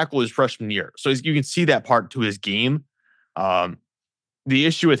played tackle his freshman year, so you can see that part to his game. The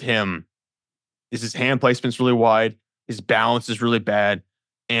issue with him is his hand placement's really wide. His balance is really bad.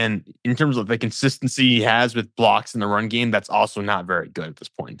 And in terms of the consistency he has with blocks in the run game, that's also not very good at this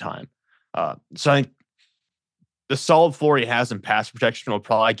point in time. So I think the solid floor he has in pass protection will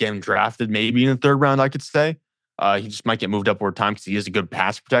probably get him drafted maybe in the 3rd round, I could say. He just might get moved up over time because he is a good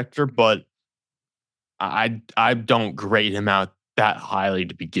pass protector, but I don't grade him out that highly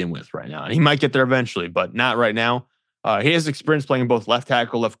to begin with right now. And he might get there eventually, but not right now. He has experience playing both left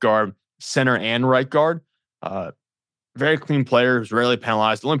tackle, left guard, center, and right guard. Very clean player, who's rarely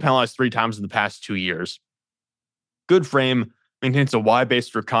penalized. Only penalized 3 times in the past 2 years. Good frame, maintains a wide base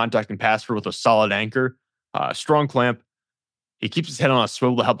for contact and pass through with a solid anchor. Strong clamp. He keeps his head on a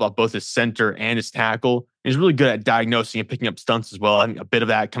swivel to help out both his center and his tackle. He's really good at diagnosing and picking up stunts as well. I think a bit of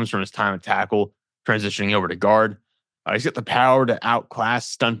that comes from his time at tackle, transitioning over to guard. He's got the power to outclass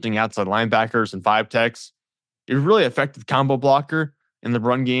stunting outside linebackers and five techs. He's a really effective combo blocker in the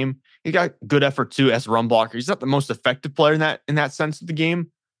run game. He got good effort too as a run blocker. He's not the most effective player in that sense of the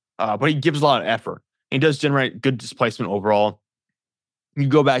game, but he gives a lot of effort. He does generate good displacement overall. You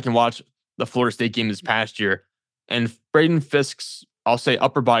go back and watch the Florida State game this past year, and Braden Fisk's, I'll say,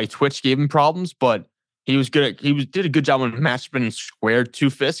 upper body twitch gave him problems, but he was good. Did a good job when matched and squared to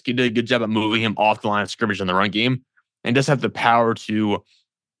Fisk. He did a good job at moving him off the line of scrimmage in the run game, and does have the power to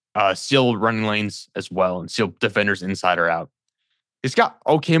seal running lanes as well and seal defenders inside or out. He's got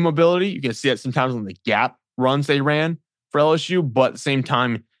okay mobility. You can see that sometimes on the gap runs they ran for LSU, but at the same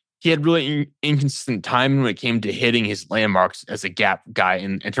time, he had really inconsistent timing when it came to hitting his landmarks as a gap guy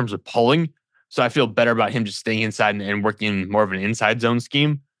in terms of pulling. So I feel better about him just staying inside and working in more of an inside zone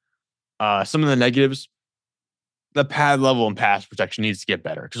scheme. Some of the negatives, the pad level and pass protection needs to get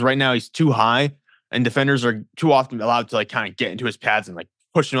better because right now he's too high and defenders are too often allowed to like kind of get into his pads and like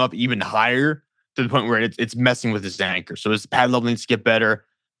push him up even higher to the point where it's messing with his anchor. So his pad level needs to get better.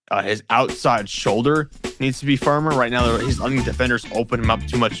 His outside shoulder needs to be firmer. Right now, he's letting defenders open him up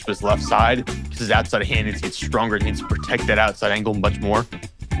too much to his left side because his outside hand needs to get stronger. He needs to protect that outside angle much more.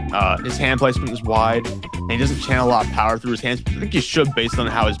 His hand placement is wide, and he doesn't channel a lot of power through his hands. I think he should based on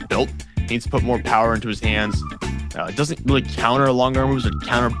how he's built. He needs to put more power into his hands. Doesn't really counter long arm moves or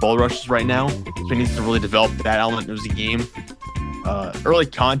counter bull rushes right now, so he needs to really develop that element of the game. Early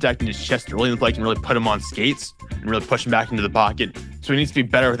contact in his chest early in the play can really put him on skates and really push him back into the pocket. So he needs to be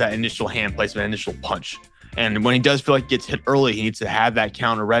better with that initial hand placement, initial punch. And when he does feel like he gets hit early, he needs to have that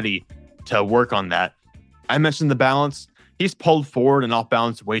counter ready to work on that. I mentioned the balance. He's pulled forward and off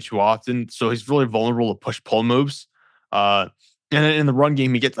balance way too often. So he's really vulnerable to push-pull moves. And then in the run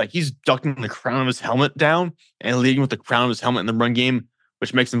game, he's ducking the crown of his helmet down and leading with the crown of his helmet in the run game,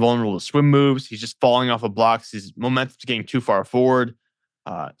 which makes him vulnerable to swim moves. He's just falling off of blocks. His momentum's getting too far forward.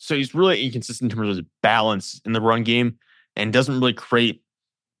 So he's really inconsistent in terms of his balance in the run game and doesn't really create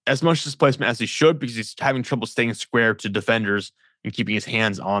as much displacement as he should because he's having trouble staying square to defenders and keeping his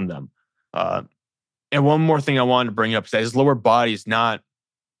hands on them. And one more thing I wanted to bring up is that his lower body is not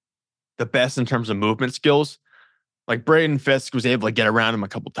the best in terms of movement skills. Like Braden Fisk was able to get around him a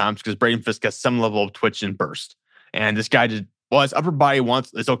couple times because Braden Fisk has some level of twitch and burst. And this guy his upper body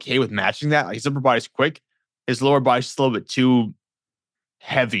is okay with matching that. Like his upper body's quick. His lower body's still a little bit too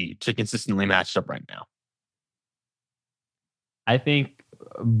heavy to consistently match up right now. I think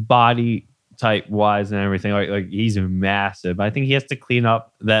body type wise and everything, like he's massive. I think he has to clean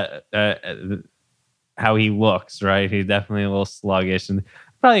up that how he looks, right? He's definitely a little sluggish. And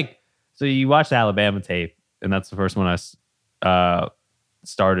probably, so you watch the Alabama tape, and that's the first one I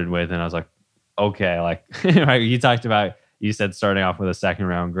started with, and I was like, okay, like right, you said starting off with a second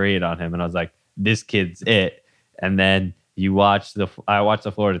round grade on him, and I was like, this kid's it. And then I watched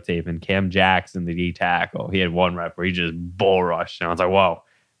the Florida tape, and Cam Jackson, the D tackle, he had one rep where he just bull rushed, and I was like, whoa,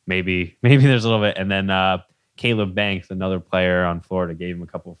 maybe there's a little bit. And then Caleb Banks, another player on Florida, gave him a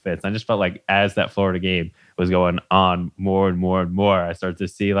couple of fits. I just felt like as that Florida game was going on more and more and more, I started to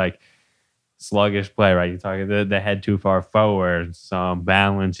see like sluggish play, right? You're talking the head too far forward, some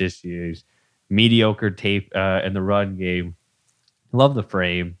balance issues, mediocre tape in the run game. Love the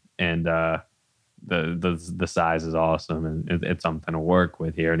frame, and the size is awesome, and it's something to work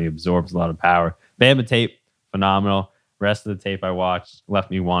with here, and he absorbs a lot of power. Bama tape, phenomenal. Rest of the tape I watched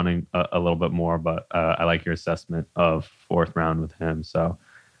left me wanting a little bit more, but I like your assessment of fourth round with him. So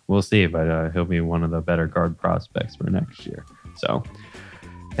we'll see, but he'll be one of the better guard prospects for next year. So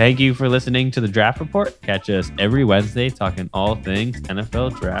thank you for listening to the Draft Report. Catch us every Wednesday talking all things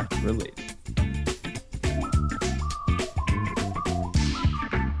NFL draft related.